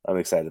awesome. I'm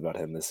excited about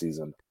him this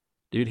season.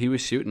 Dude, he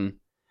was shooting.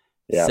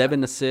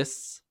 7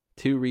 assists,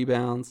 2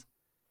 rebounds.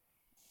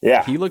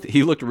 Yeah. He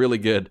looked really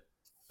good.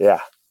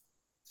 Yeah.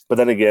 But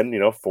then again,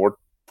 4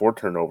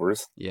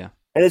 turnovers. Yeah.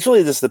 And it's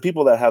really just the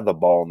people that have the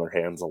ball in their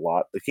hands a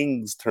lot. The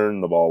Kings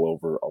turn the ball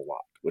over a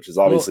lot, which is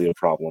obviously a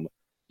problem.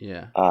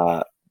 Yeah.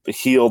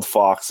 Hield,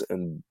 Fox,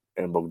 and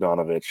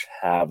Bogdanovic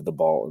have the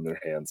ball in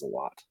their hands a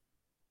lot,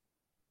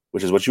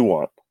 which is what you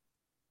want.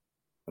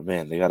 But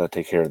man, they got to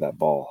take care of that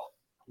ball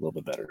a little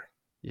bit better.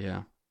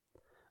 Yeah.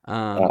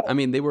 I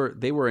mean, they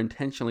were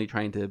intentionally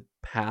trying to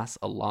pass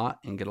a lot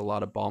and get a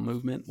lot of ball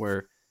movement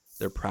where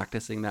they're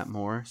practicing that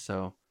more.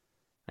 So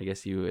I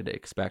guess you would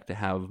expect to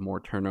have more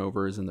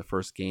turnovers in the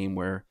first game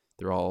where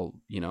they're all,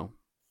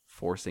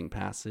 forcing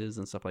passes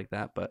and stuff like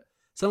that. But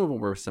some of them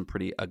were some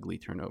pretty ugly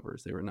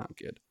turnovers. They were not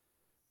good.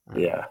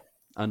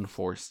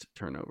 Unforced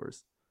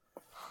turnovers.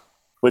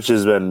 Which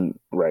has been,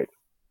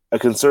 a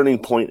concerning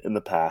point in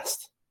the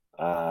past.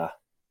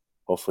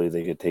 Hopefully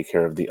they could take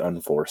care of the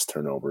unforced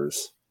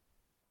turnovers.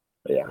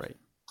 But yeah. Right.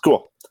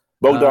 Cool.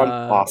 Bogdan,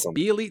 awesome.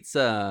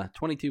 Bjelica,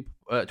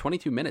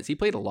 22 minutes. He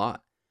played a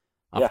lot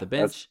off the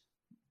bench.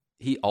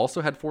 He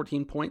also had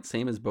 14 points,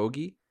 same as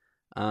Bogey.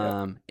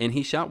 And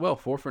he shot well,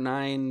 4 for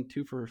 9,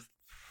 2 for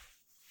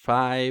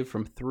 5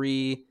 from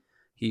 3.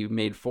 He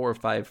made 4 or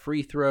 5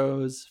 free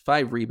throws,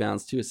 5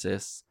 rebounds, 2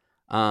 assists.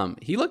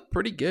 He looked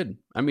pretty good.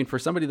 I mean, for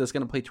somebody that's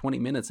going to play 20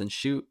 minutes and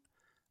shoot,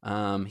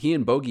 he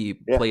and Bogey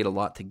played a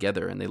lot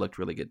together, and they looked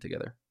really good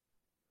together.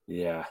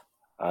 Yeah.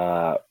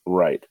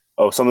 Right.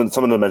 Oh, someone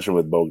to mention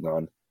with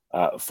Bogdan.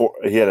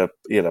 He had a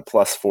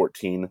plus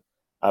 14.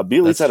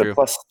 Bjelica had a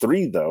plus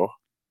 3 though.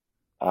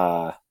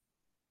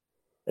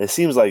 It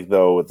seems like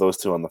though with those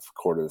two on the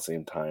court at the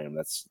same time,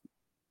 that's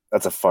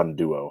a fun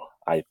duo.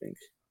 I think.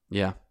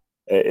 Yeah.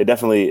 It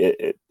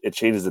definitely it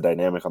changes the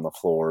dynamic on the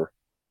floor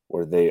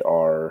where they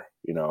are.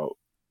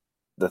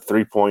 The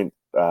 3-point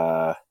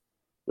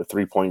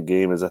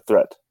game is a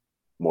threat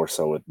more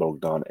so with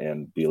Bogdan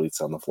and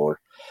Bjelica on the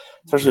floor,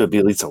 especially with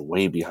Bjelica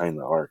way behind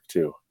the arc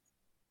too.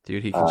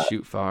 Dude, he can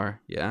shoot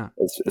far. Yeah,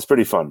 it's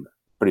pretty fun.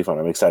 Pretty fun.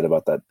 I'm excited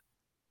about that.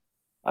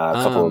 A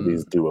couple of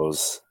these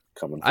duos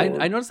coming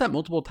forward. I noticed that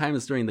multiple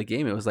times during the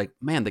game. It was like,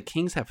 man, the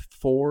Kings have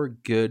 4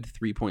 good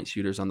 3-point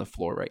shooters on the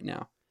floor right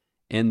now.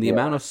 And the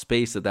amount of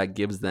space that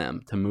gives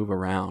them to move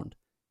around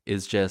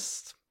is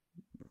just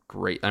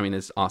great. I mean,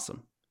 it's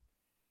awesome.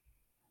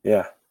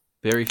 Yeah.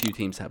 Very few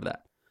teams have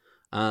that.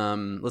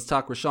 Let's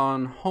talk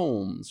Richaun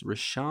Holmes.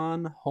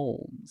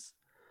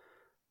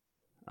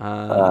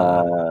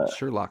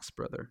 Sherlock's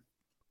brother.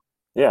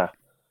 Yeah.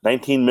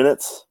 19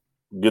 minutes.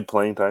 Good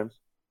playing time.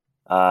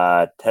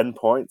 10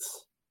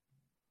 points.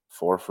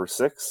 4 for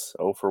 6,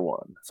 0 for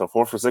 1. So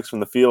 4 for 6 from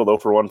the field, 0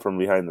 for 1 from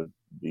behind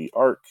the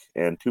arc,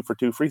 and 2 for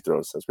 2 free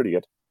throws. That's pretty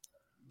good.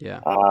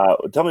 Yeah.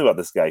 Tell me about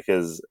this guy,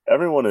 because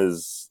everyone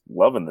is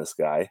loving this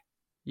guy.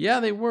 Yeah,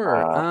 they were.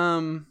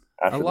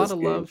 A lot of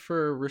love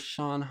for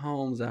Richaun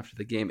Holmes after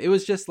the game. It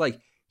was just like,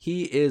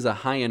 he is a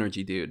high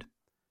energy dude.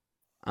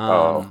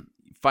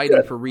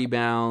 Fighting for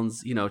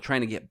rebounds,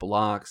 trying to get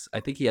blocks. I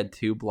think he had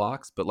 2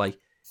 blocks, but like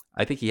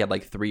I think he had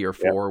like 3 or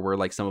 4 where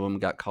like some of them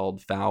got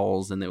called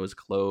fouls and it was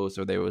close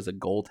or there was a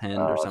goaltend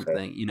or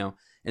something, you know.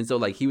 And so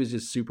like he was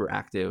just super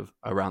active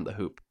around the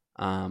hoop.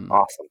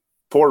 Awesome.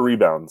 4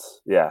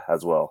 rebounds,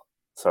 as well.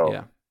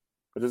 So,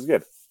 which is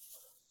good.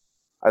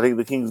 I think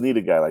the Kings need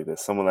a guy like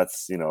this, someone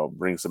that's, you know,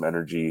 brings some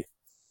energy.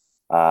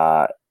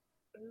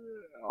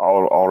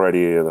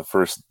 Already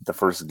the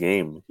first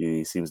game,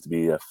 he seems to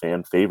be a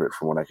fan favorite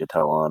from what I could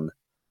tell on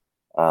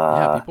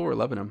people were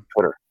loving him.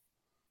 Twitter.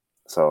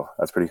 So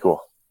that's pretty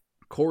cool.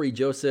 Corey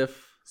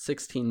Joseph,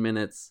 16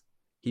 minutes.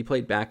 He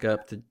played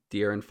backup to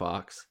De'Aaron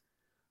Fox.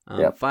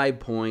 5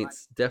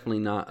 points. Definitely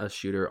not a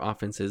shooter.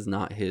 Offense is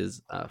not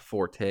his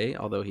forte,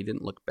 although he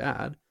didn't look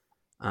bad.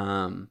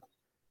 1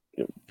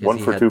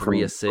 for 2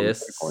 3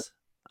 assists.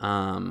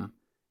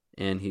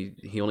 And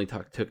he only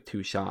took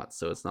 2 shots,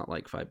 so it's not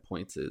like 5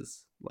 points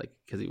is like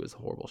because he was a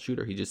horrible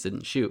shooter. He just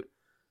didn't shoot.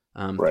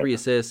 3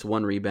 assists,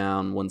 1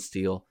 rebound, 1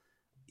 steal.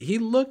 He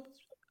looked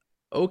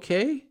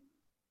okay.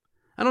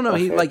 I don't know.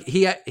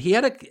 Okay. He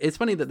had a. It's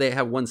funny that they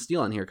have 1 steal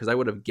on here because I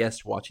would have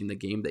guessed watching the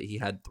game that he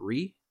had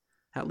 3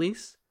 at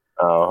least.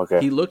 Oh, okay.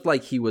 He looked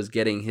like he was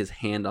getting his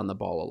hand on the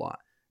ball a lot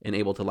and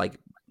able to like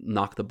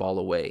knock the ball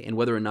away. And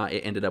whether or not it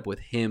ended up with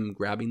him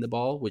grabbing the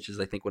ball, which is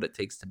I think what it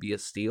takes to be a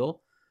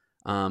steal.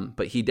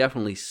 But he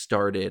definitely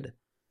started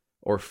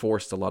or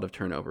forced a lot of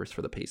turnovers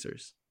for the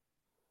Pacers.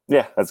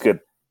 Yeah, that's good.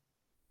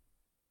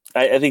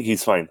 I think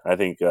he's fine. I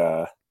think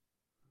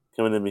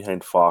coming in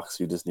behind Fox,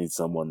 you just need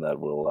someone that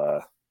will,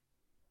 I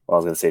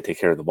was going to say take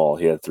care of the ball.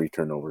 He had 3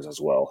 turnovers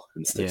as well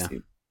in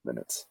 16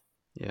 minutes.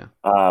 Yeah.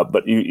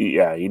 But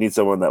you need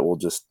someone that will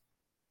just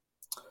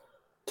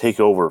take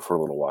over for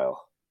a little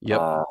while.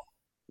 Yep.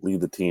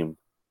 Lead the team.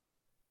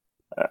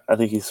 I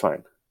think he's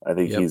fine. I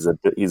think he's a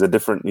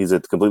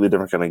completely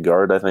different kind of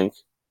guard. I think,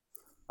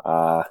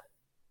 but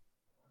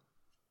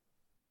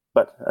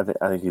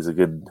I think he's a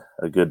good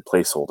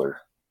placeholder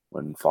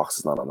when Fox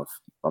is not on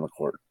the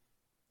court.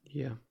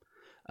 Yeah,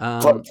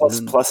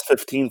 plus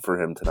 15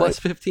 for him tonight. Plus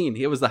 15.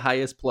 He was the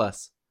highest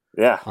plus.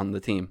 On the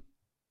team,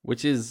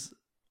 which is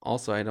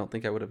also I don't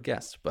think I would have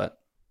guessed, but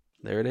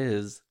there it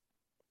is.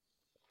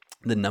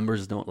 The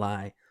numbers don't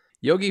lie.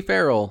 Yogi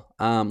Ferrell,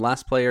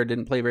 last player,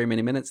 didn't play very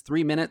many minutes.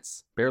 3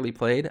 minutes, barely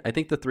played. I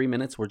think the 3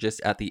 minutes were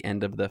just at the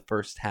end of the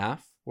first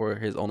half, were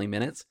his only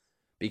minutes,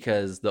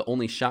 because the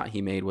only shot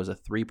he made was a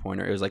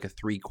 3-pointer. It was like a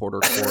 3/4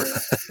 court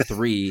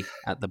 3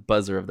 at the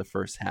buzzer of the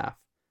first half.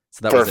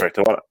 So that perfect.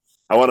 Was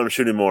I want him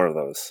shooting more of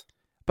those.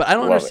 But I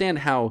don't understand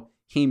how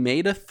he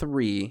made a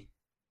 3.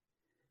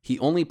 He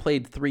only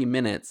played 3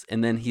 minutes,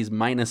 and then he's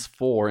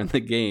 -4 in the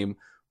game,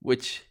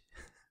 which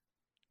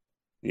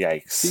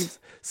yikes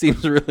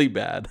seems really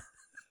bad.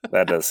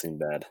 That does seem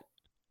bad.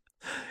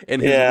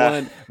 And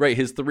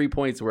his 3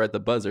 points were at the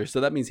buzzer.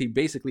 So that means he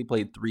basically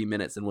played 3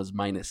 minutes and was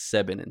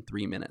 -7 in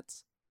 3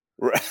 minutes.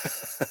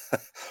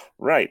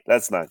 Right.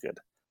 That's not good.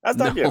 That's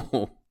not good.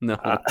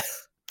 No.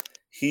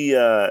 He's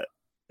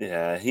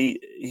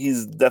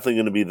definitely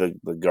going to be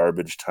the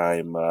garbage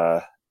time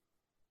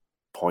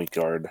point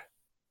guard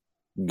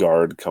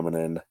coming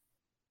in.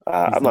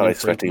 I'm not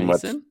expecting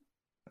much.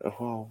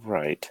 Well,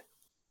 right.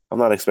 I'm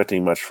not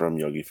expecting much from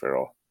Yogi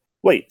Ferrell.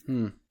 Wait,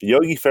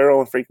 Yogi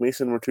Ferrell and Frank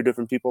Mason were 2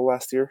 different people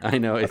last year? I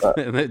know.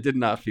 It did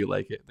not feel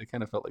like it. They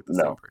kind of felt like the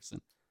same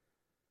person.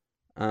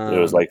 It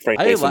was like Frank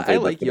Mason. I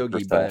like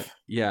Yogi, but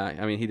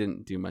I mean, he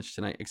didn't do much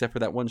tonight, except for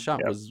that one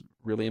shot was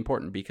really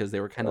important because they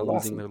were kind of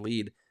losing their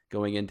lead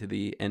going into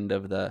the end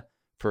of the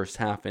first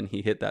half, and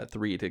he hit that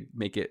 3 to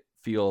make it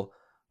feel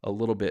a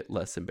little bit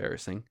less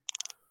embarrassing.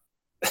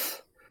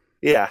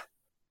 Yeah.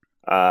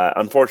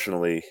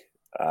 Unfortunately,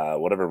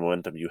 whatever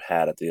momentum you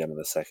had at the end of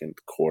the second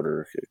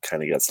quarter, it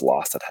kind of gets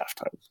lost at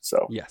halftime.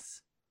 So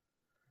yes.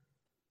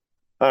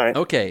 All right.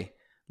 Okay.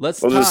 Let's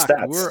Those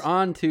talk. We're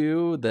on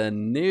to the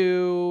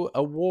new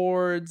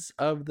awards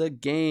of the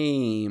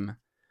game.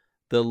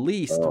 The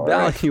least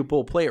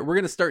valuable player. We're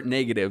going to start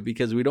negative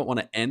because we don't want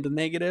to end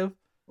negative.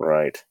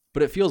 Right.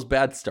 But it feels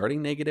bad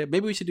starting negative.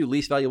 Maybe we should do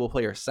least valuable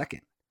player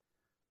second.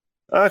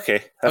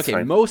 Okay. That's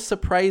fine. Most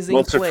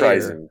surprising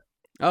player.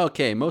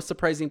 Okay, most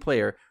surprising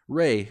player.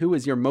 Ray, who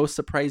is your most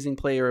surprising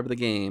player of the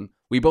game?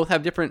 We both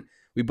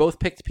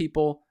picked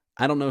people.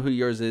 I don't know who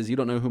yours is. You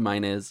don't know who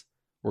mine is.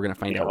 We're going to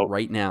find out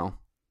right now.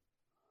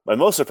 My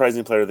most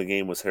surprising player of the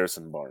game was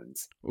Harrison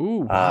Barnes.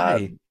 Ooh,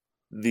 why?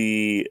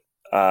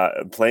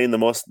 Playing the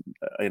most,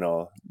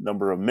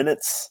 number of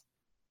minutes,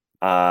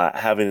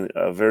 having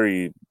a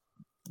very,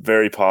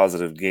 very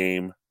positive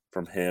game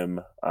from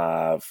him,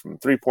 from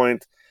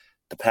 3-point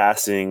to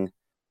passing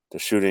to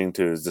shooting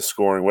to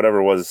scoring, whatever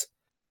it was.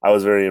 I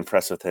was very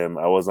impressed with him.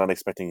 I was not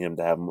expecting him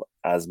to have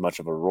as much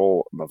of a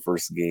role in the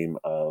first game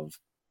of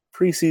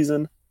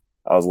preseason.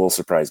 I was a little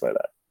surprised by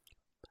that.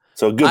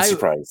 So a good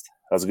surprise.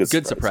 That was a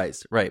good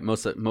surprise. Right.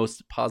 Most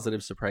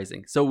positive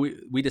surprising. So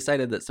we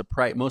decided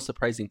that most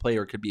surprising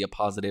player could be a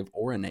positive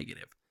or a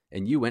negative.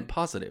 And you went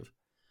positive.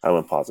 I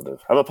went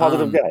positive. I'm a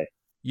positive guy.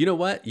 You know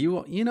what?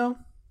 You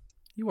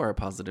are a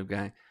positive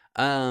guy.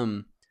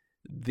 Thank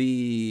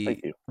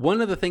you.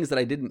 One of the things that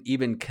I didn't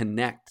even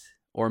connect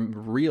or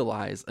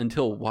realize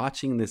until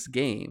watching this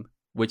game,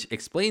 which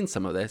explains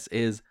some of this,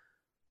 is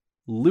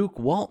Luke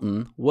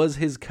Walton was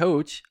his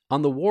coach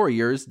on the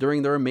Warriors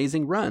during their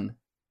amazing run.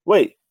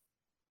 Wait.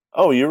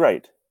 Oh, you're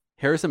right.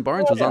 Harrison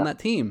Barnes was on that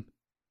team.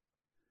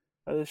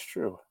 That is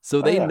true.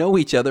 So they know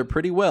each other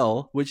pretty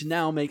well, which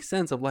now makes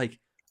sense of like,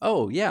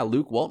 oh, yeah,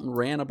 Luke Walton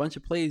ran a bunch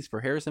of plays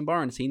for Harrison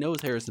Barnes. He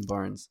knows Harrison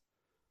Barnes.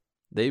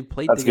 They've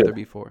played together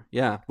before.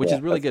 Yeah, which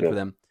is really good for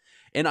them.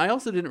 And I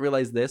also didn't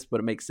realize this, but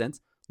it makes sense.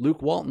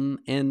 Luke Walton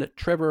and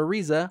Trevor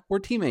Ariza were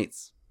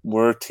teammates.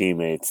 We're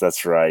teammates.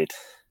 That's right.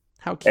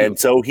 How cute. And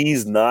so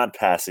he's not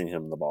passing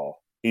him the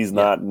ball. He's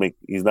not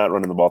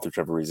running the ball through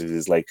Trevor Ariza.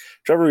 He's like,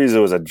 Trevor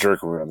Ariza was a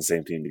jerk when we were on the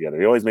same team together.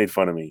 He always made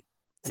fun of me.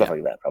 Stuff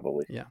like that,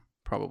 probably. Yeah,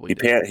 probably.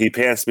 He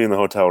pantsed me in the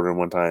hotel room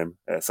one time.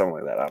 Something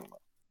like that. I don't know.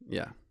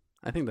 Yeah,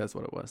 I think that's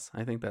what it was.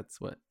 I think that's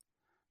what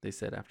they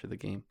said after the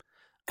game.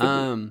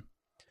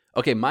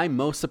 Okay, my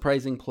most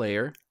surprising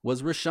player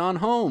was Richaun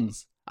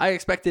Holmes. I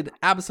expected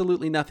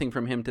absolutely nothing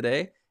from him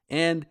today,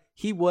 and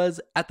he was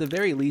at the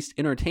very least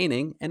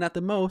entertaining and at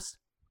the most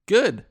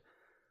good.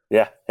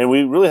 Yeah, and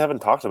we really haven't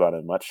talked about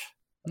him much.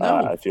 No.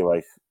 I feel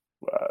like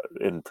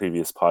in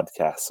previous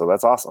podcasts, so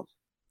that's awesome.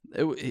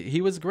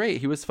 He was great.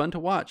 He was fun to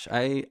watch.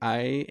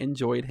 I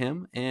enjoyed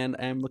him, and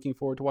I'm looking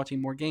forward to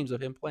watching more games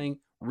of him playing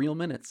real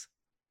minutes.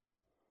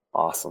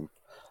 Awesome.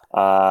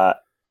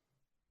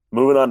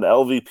 Moving on to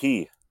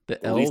LVP. The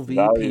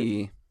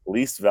LVP.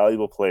 Least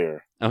valuable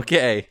player.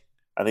 Okay.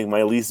 I think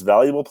my least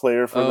valuable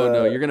player for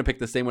no, you're going to pick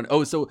the same one.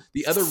 Oh, so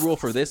the other rule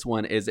for this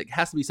one is it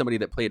has to be somebody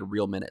that played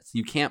real minutes.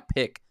 You can't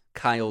pick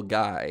Kyle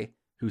Guy,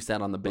 who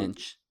sat on the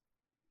bench.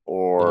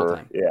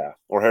 Or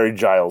Harry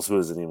Giles, who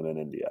isn't even in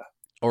India.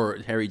 Or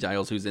Harry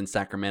Giles, who's in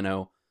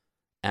Sacramento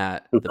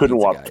who couldn't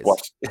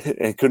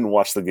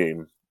watch the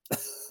game.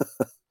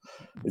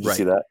 Did you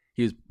see that?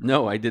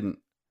 No, I didn't.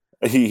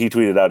 He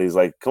tweeted out, he's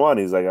like, come on,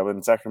 he's like, I'm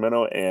in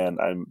Sacramento and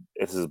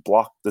this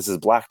is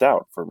blacked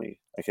out for me.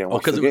 I can't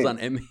watch the game. Because it was on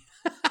Emmy.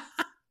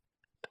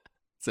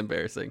 It's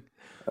embarrassing.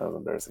 That was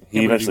embarrassing.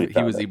 He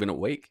was even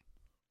awake.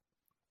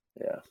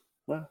 Yeah.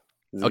 Well,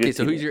 okay,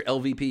 so who's your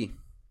LVP?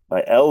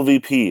 My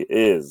LVP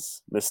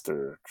is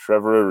Mr.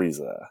 Trevor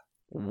Ariza.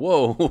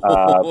 Whoa.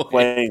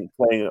 Playing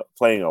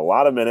a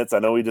lot of minutes. I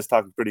know we just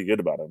talked pretty good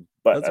about him,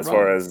 but as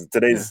far as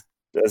today's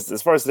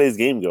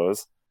game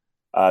goes,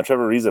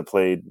 Trevor Ariza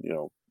played,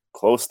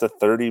 close to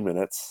 30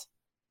 minutes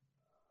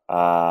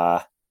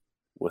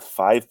with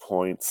 5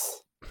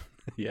 points.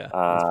 Yeah.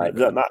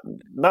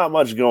 Not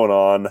much going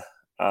on.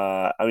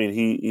 I mean,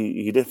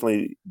 he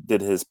definitely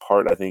did his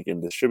part, I think, in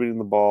distributing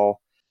the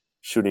ball,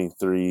 shooting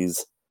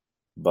threes,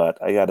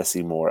 but I got to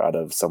see more out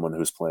of someone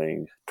who's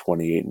playing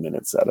 28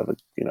 minutes out of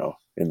it,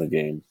 in the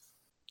game.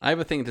 I have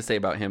a thing to say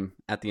about him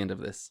at the end of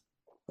this.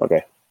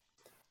 Okay.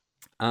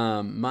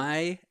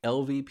 My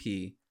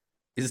LVP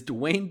is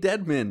Dwayne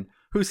Dedmon,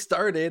 who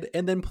started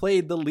and then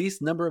played the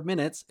least number of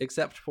minutes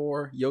except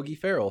for Yogi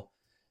Ferrell.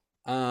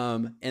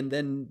 And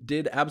then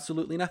did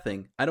absolutely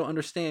nothing. I don't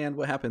understand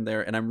what happened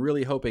there, and I'm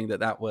really hoping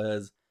that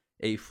was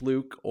a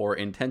fluke or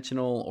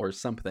intentional or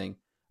something.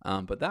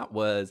 But that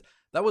was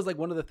like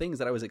one of the things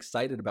that I was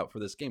excited about for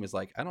this game is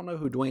like, I don't know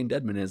who Dwayne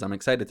Dedmon is. I'm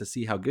excited to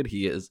see how good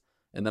he is.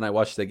 And then I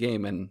watched the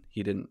game and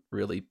he didn't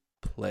really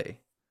play.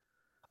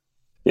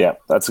 Yeah,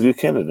 that's a good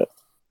candidate.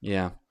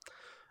 Yeah.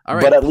 All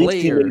right. But at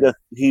least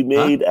he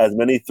made as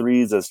many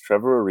threes as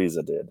Trevor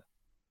Ariza did.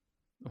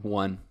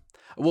 One.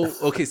 Well,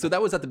 okay, so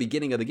that was at the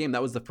beginning of the game.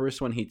 That was the first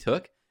one he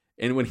took.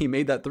 And when he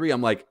made that three,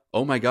 I'm like,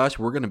 oh my gosh,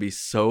 we're going to be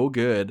so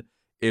good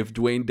if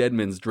Dwayne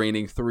Dedmon's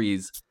draining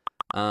threes.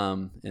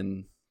 But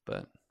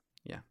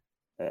yeah.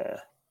 Yeah.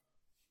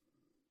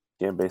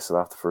 Can't base it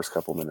off the first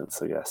couple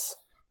minutes, I guess.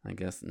 I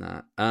guess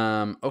not.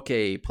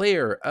 Okay,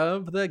 player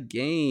of the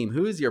game.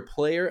 Who is your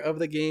player of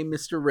the game,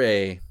 Mr.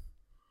 Ray?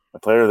 My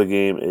player of the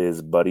game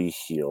is Buddy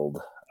Hield.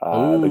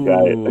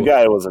 The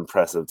guy was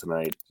impressive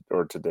tonight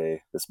or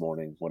today, this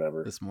morning,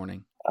 whatever. This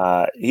morning.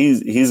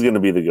 He's going to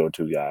be the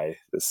go-to guy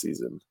this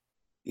season.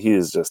 He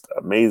is just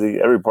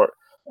amazing.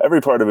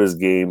 Every part of his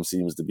game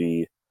seems to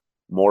be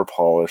more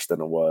polished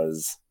than it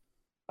was,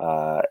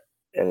 and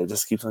it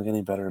just keeps on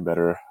getting better and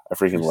better. I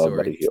freaking love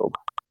Buddy Hield.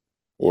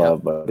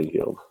 Love Buddy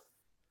Hield.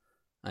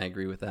 I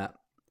agree with that.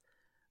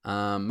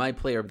 My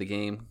player of the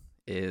game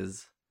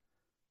is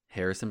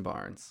Harrison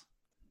Barnes.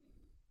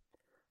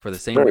 For the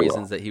same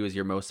reasons that he was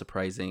your most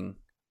surprising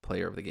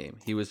player of the game.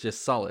 He was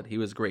just solid. He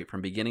was great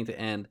from beginning to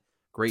end.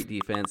 Great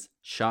defense,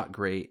 shot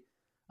great,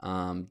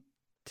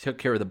 took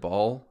care of the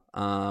ball,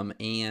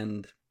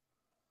 and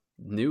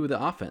knew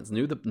the offense,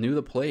 knew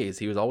the plays.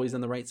 He was always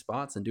in the right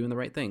spots and doing the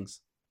right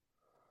things.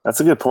 That's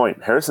a good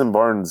point. Harrison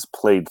Barnes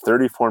played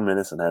 34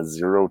 minutes and had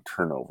 0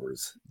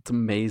 turnovers. It's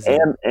amazing.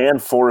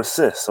 And 4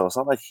 assists. So it's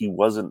not like he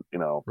wasn't,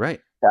 right.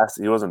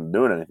 He wasn't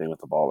doing anything with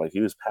the ball. Like he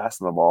was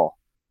passing the ball.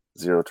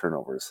 0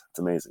 turnovers. It's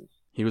amazing.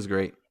 He was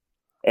great.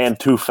 And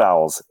 2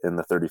 fouls in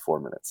the 34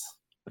 minutes,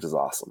 which is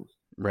awesome.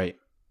 Right.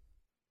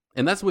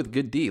 And that's with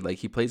good D. Like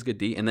he plays good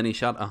D, and then he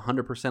shot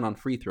 100% on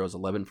free throws,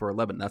 11 for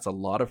 11. That's a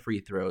lot of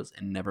free throws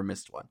and never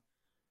missed one.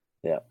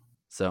 Yeah.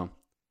 So,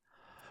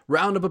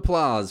 Round of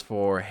applause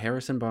for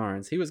Harrison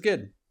Barnes. He was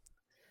good.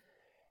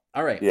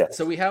 All right. Yes.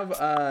 So we have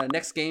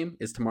next game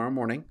is tomorrow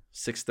morning,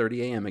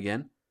 6:30 a.m.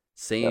 again.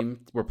 Same. Yep.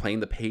 We're playing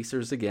the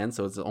Pacers again,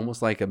 so it's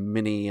almost like a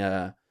mini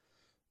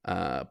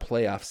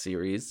playoff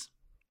series.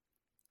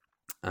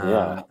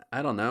 I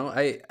don't know.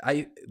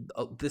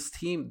 This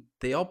team,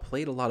 they all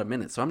played a lot of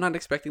minutes, so I'm not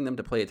expecting them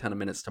to play a ton of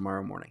minutes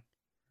tomorrow morning.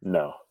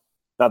 No,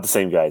 not the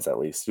same guys. At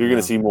least you're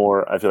going to see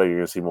more. I feel like you're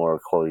going to see more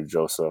Corey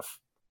Joseph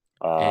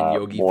and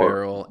Yogi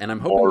Ferrell, and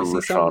I'm hoping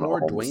we see some more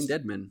Dwayne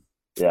Dedmon.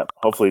 Yeah,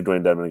 hopefully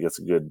Dwayne Dedmon gets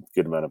a good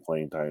amount of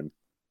playing time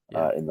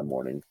in the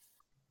morning.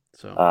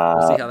 So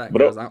we'll see how that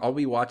goes. I'll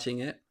be watching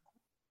it.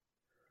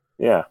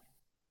 Yeah.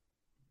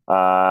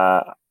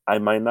 I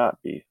might not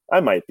be.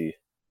 I might be.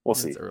 We'll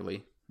see. It's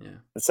early. Yeah.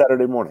 It's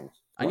Saturday morning.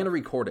 I'm going to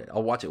record it.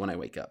 I'll watch it when I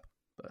wake up.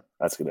 But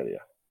that's a good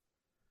idea.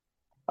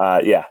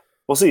 Yeah.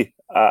 We'll see.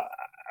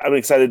 I'm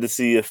excited to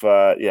see if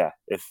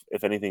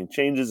anything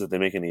changes, if they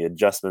make any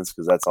adjustments,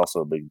 because that's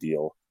also a big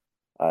deal.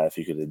 If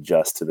you could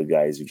adjust to the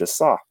guys you just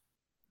saw.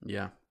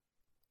 Yeah.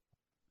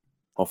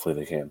 Hopefully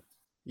they can.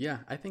 Yeah,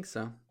 I think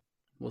so.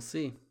 We'll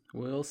see.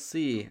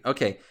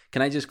 Okay,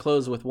 can I just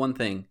close with one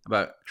thing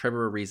about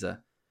Trevor Ariza?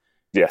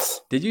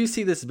 Yes. Did you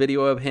see this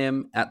video of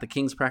him at the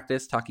Kings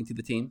practice talking to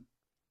the team?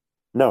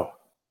 No.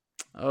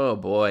 Oh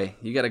boy,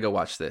 you got to go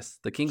watch this.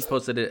 The Kings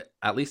posted it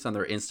at least on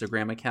their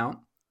Instagram account.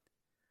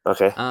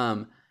 Okay.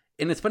 And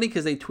it's funny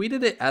because they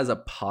tweeted it as a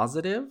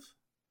positive,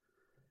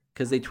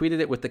 because they tweeted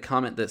it with the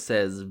comment that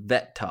says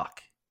 "vet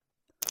talk."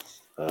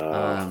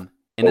 And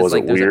it's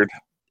like weird.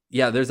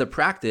 There's a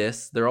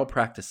practice. They're all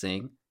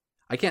practicing.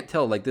 I can't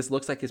tell. Like, this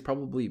looks like it's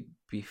probably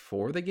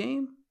before the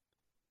game.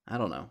 I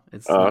don't know.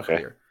 It's not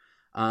clear.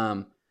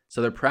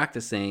 So they're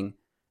practicing,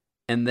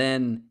 and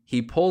then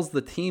he pulls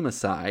the team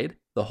aside.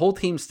 The whole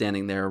team's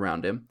standing there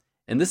around him,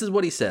 and this is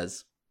what he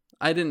says.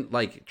 I didn't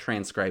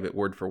transcribe it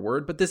word for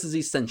word, but this is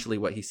essentially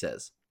what he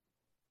says.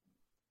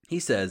 He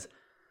says,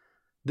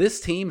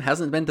 "This team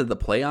hasn't been to the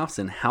playoffs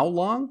in how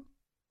long?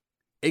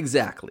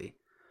 Exactly.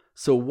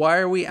 So why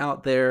are we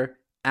out there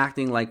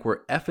acting like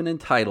we're effing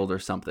entitled or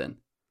something?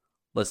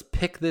 Let's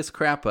pick this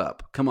crap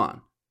up. Come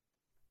on."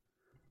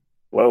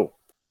 Whoa.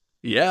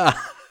 Yeah.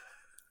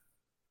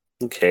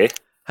 Okay.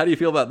 How do you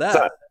feel about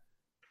that?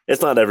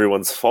 It's not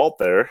everyone's fault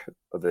there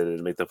that they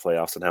didn't make the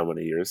playoffs in how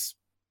many years.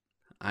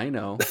 I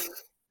know.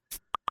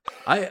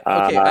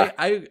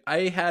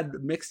 I had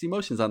mixed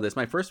emotions on this.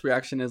 My first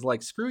reaction is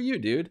screw you,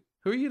 dude.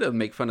 Who are you to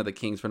make fun of the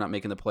Kings for not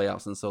making the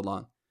playoffs in so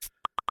long?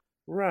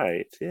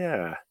 Right.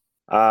 Yeah.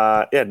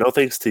 No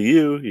thanks to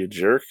you, you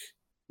jerk.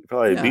 You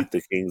probably beat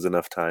the Kings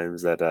enough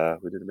times that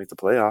we didn't make the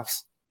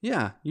playoffs.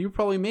 Yeah, you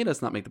probably made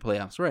us not make the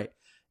playoffs, right?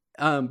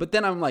 But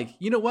then I'm like,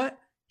 you know what?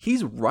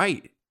 He's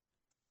right.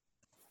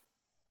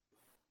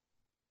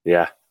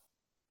 Yeah.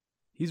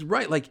 He's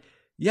right.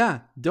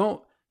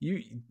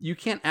 You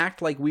can't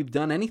act like we've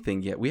done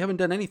anything yet. We haven't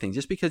done anything.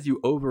 Just because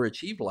you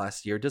overachieved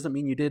last year doesn't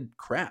mean you did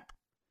crap.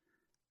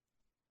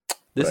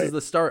 This is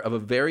the start of a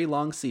very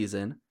long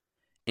season.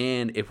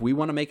 And if we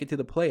want to make it to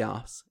the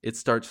playoffs, it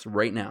starts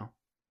right now.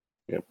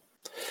 Yep.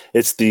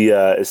 It's the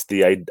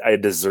I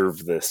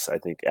deserve this, I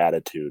think,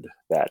 attitude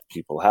that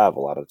people have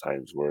a lot of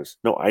times, whereas,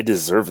 no, I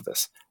deserve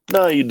this.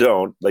 No, you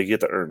don't. You have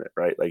to earn it,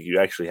 right? You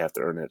actually have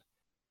to earn it.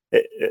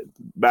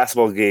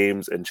 Basketball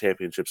games and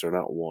championships are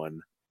not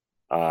won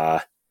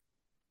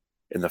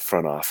in the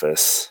front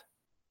office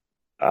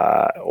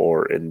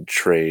or in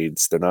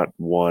trades. They're not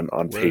won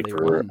on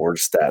paper or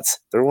stats.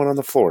 They're won on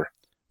the floor.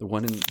 The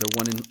one in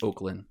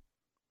Oakland.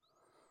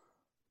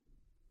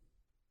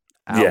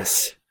 Ouch.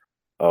 Yes.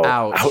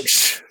 Oh,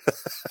 ouch.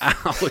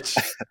 Ouch.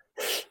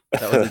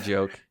 That was a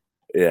joke.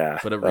 Yeah.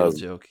 But a real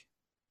joke.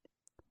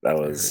 That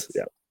was,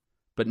 yeah.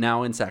 But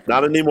now in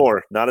Sacramento.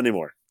 Not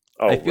anymore.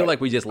 Oh, I feel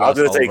like we just lost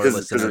all of our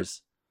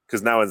listeners.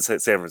 Because now in San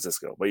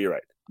Francisco. But you're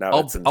right. Now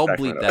I'll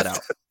bleep that out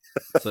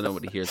so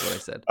nobody hears what I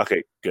said.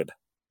 Okay, good.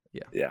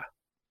 Yeah.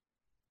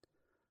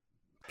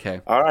 Okay.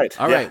 All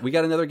right. We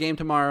got another game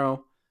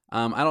tomorrow.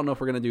 I don't know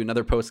if we're going to do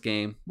another post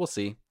game. We'll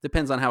see.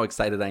 Depends on how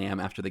excited I am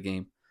after the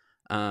game.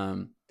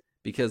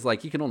 Because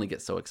you can only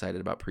get so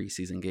excited about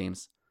preseason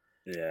games.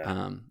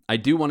 Yeah. I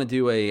do want to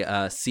do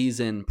a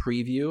season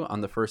preview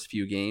on the first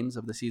few games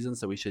of the season,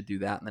 so we should do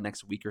that in the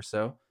next week or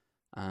so.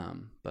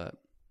 But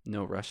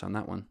no rush on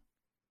that one.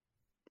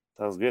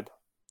 Sounds good.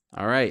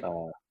 All right.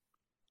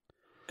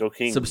 Go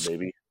Kings,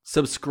 baby.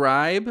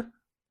 Subscribe.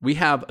 We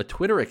have a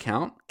Twitter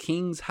account,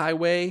 Kings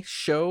Highway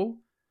Show,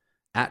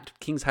 at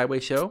Kings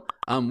Highway Show.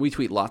 We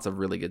tweet lots of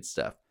really good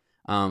stuff.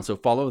 So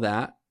follow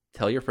that.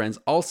 Tell your friends.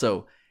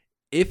 Also,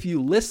 if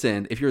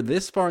you're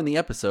this far in the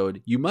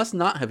episode, you must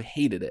not have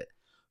hated it.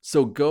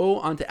 So go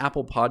onto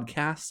Apple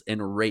Podcasts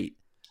and rate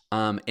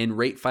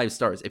 5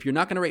 stars. If you're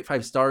not going to rate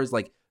 5 stars,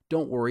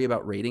 don't worry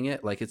about rating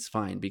it. It's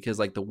fine because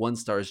the 1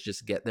 stars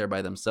just get there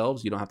by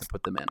themselves. You don't have to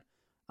put them in.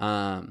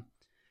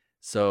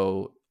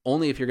 So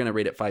only if you're going to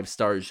rate it 5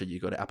 stars should you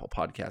go to Apple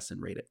Podcasts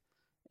and rate it.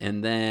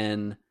 And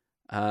then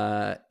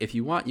if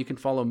you want, you can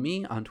follow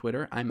me on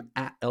Twitter. I'm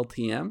at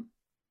LTM.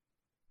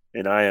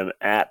 And I am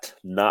at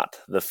Not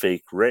the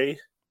Fake Ray.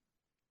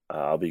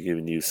 I'll be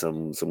giving you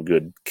some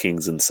good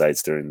Kings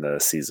insights during the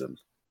season.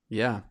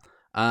 Yeah.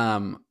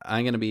 I'm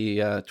going to be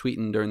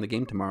tweeting during the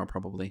game tomorrow,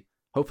 probably.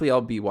 Hopefully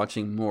I'll be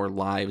watching more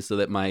live so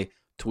that my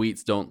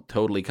tweets don't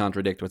totally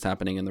contradict what's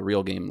happening in the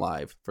real game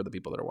live for the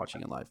people that are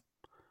watching it live.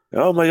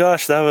 Oh my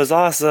gosh, that was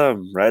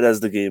awesome. Right as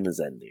the game is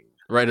ending.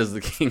 Right as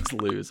the Kings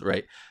lose,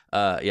 right?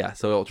 Yeah,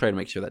 so I'll try to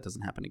make sure that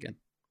doesn't happen again.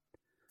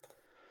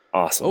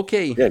 Awesome.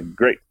 Okay. Yeah,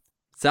 great.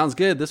 Sounds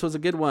good. This was a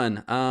good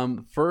one.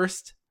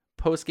 First,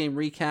 post-game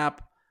recap.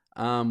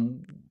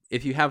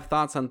 If you have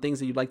thoughts on things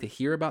that you'd like to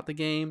hear about the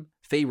game,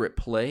 favorite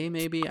play,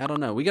 maybe. I don't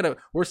know.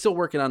 We're still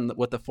working on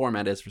what the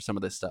format is for some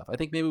of this stuff. I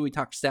think maybe we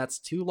talked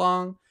stats too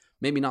long,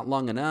 maybe not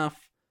long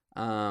enough.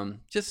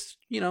 Just,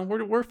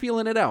 we're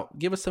feeling it out.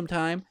 Give us some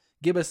time.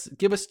 Give us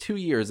 2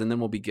 years and then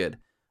we'll be good.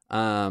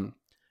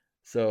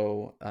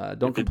 So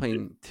don't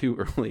complain too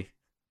early.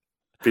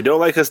 If you don't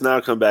like us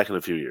now, come back in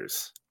a few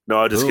years. No,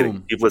 I'm just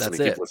kidding. Keep listening.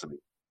 That's Keep it. listening.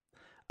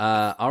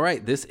 All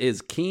right. This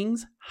is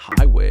Kings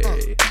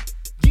Highway.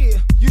 Yeah,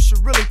 you should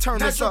really turn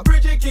this Natural up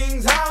Bridget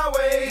Kings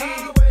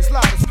Highway. as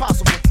loud as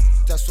possible.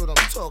 That's what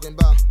I'm talking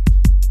about.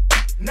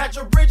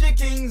 Natural Bridget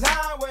Kings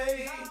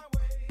Highway.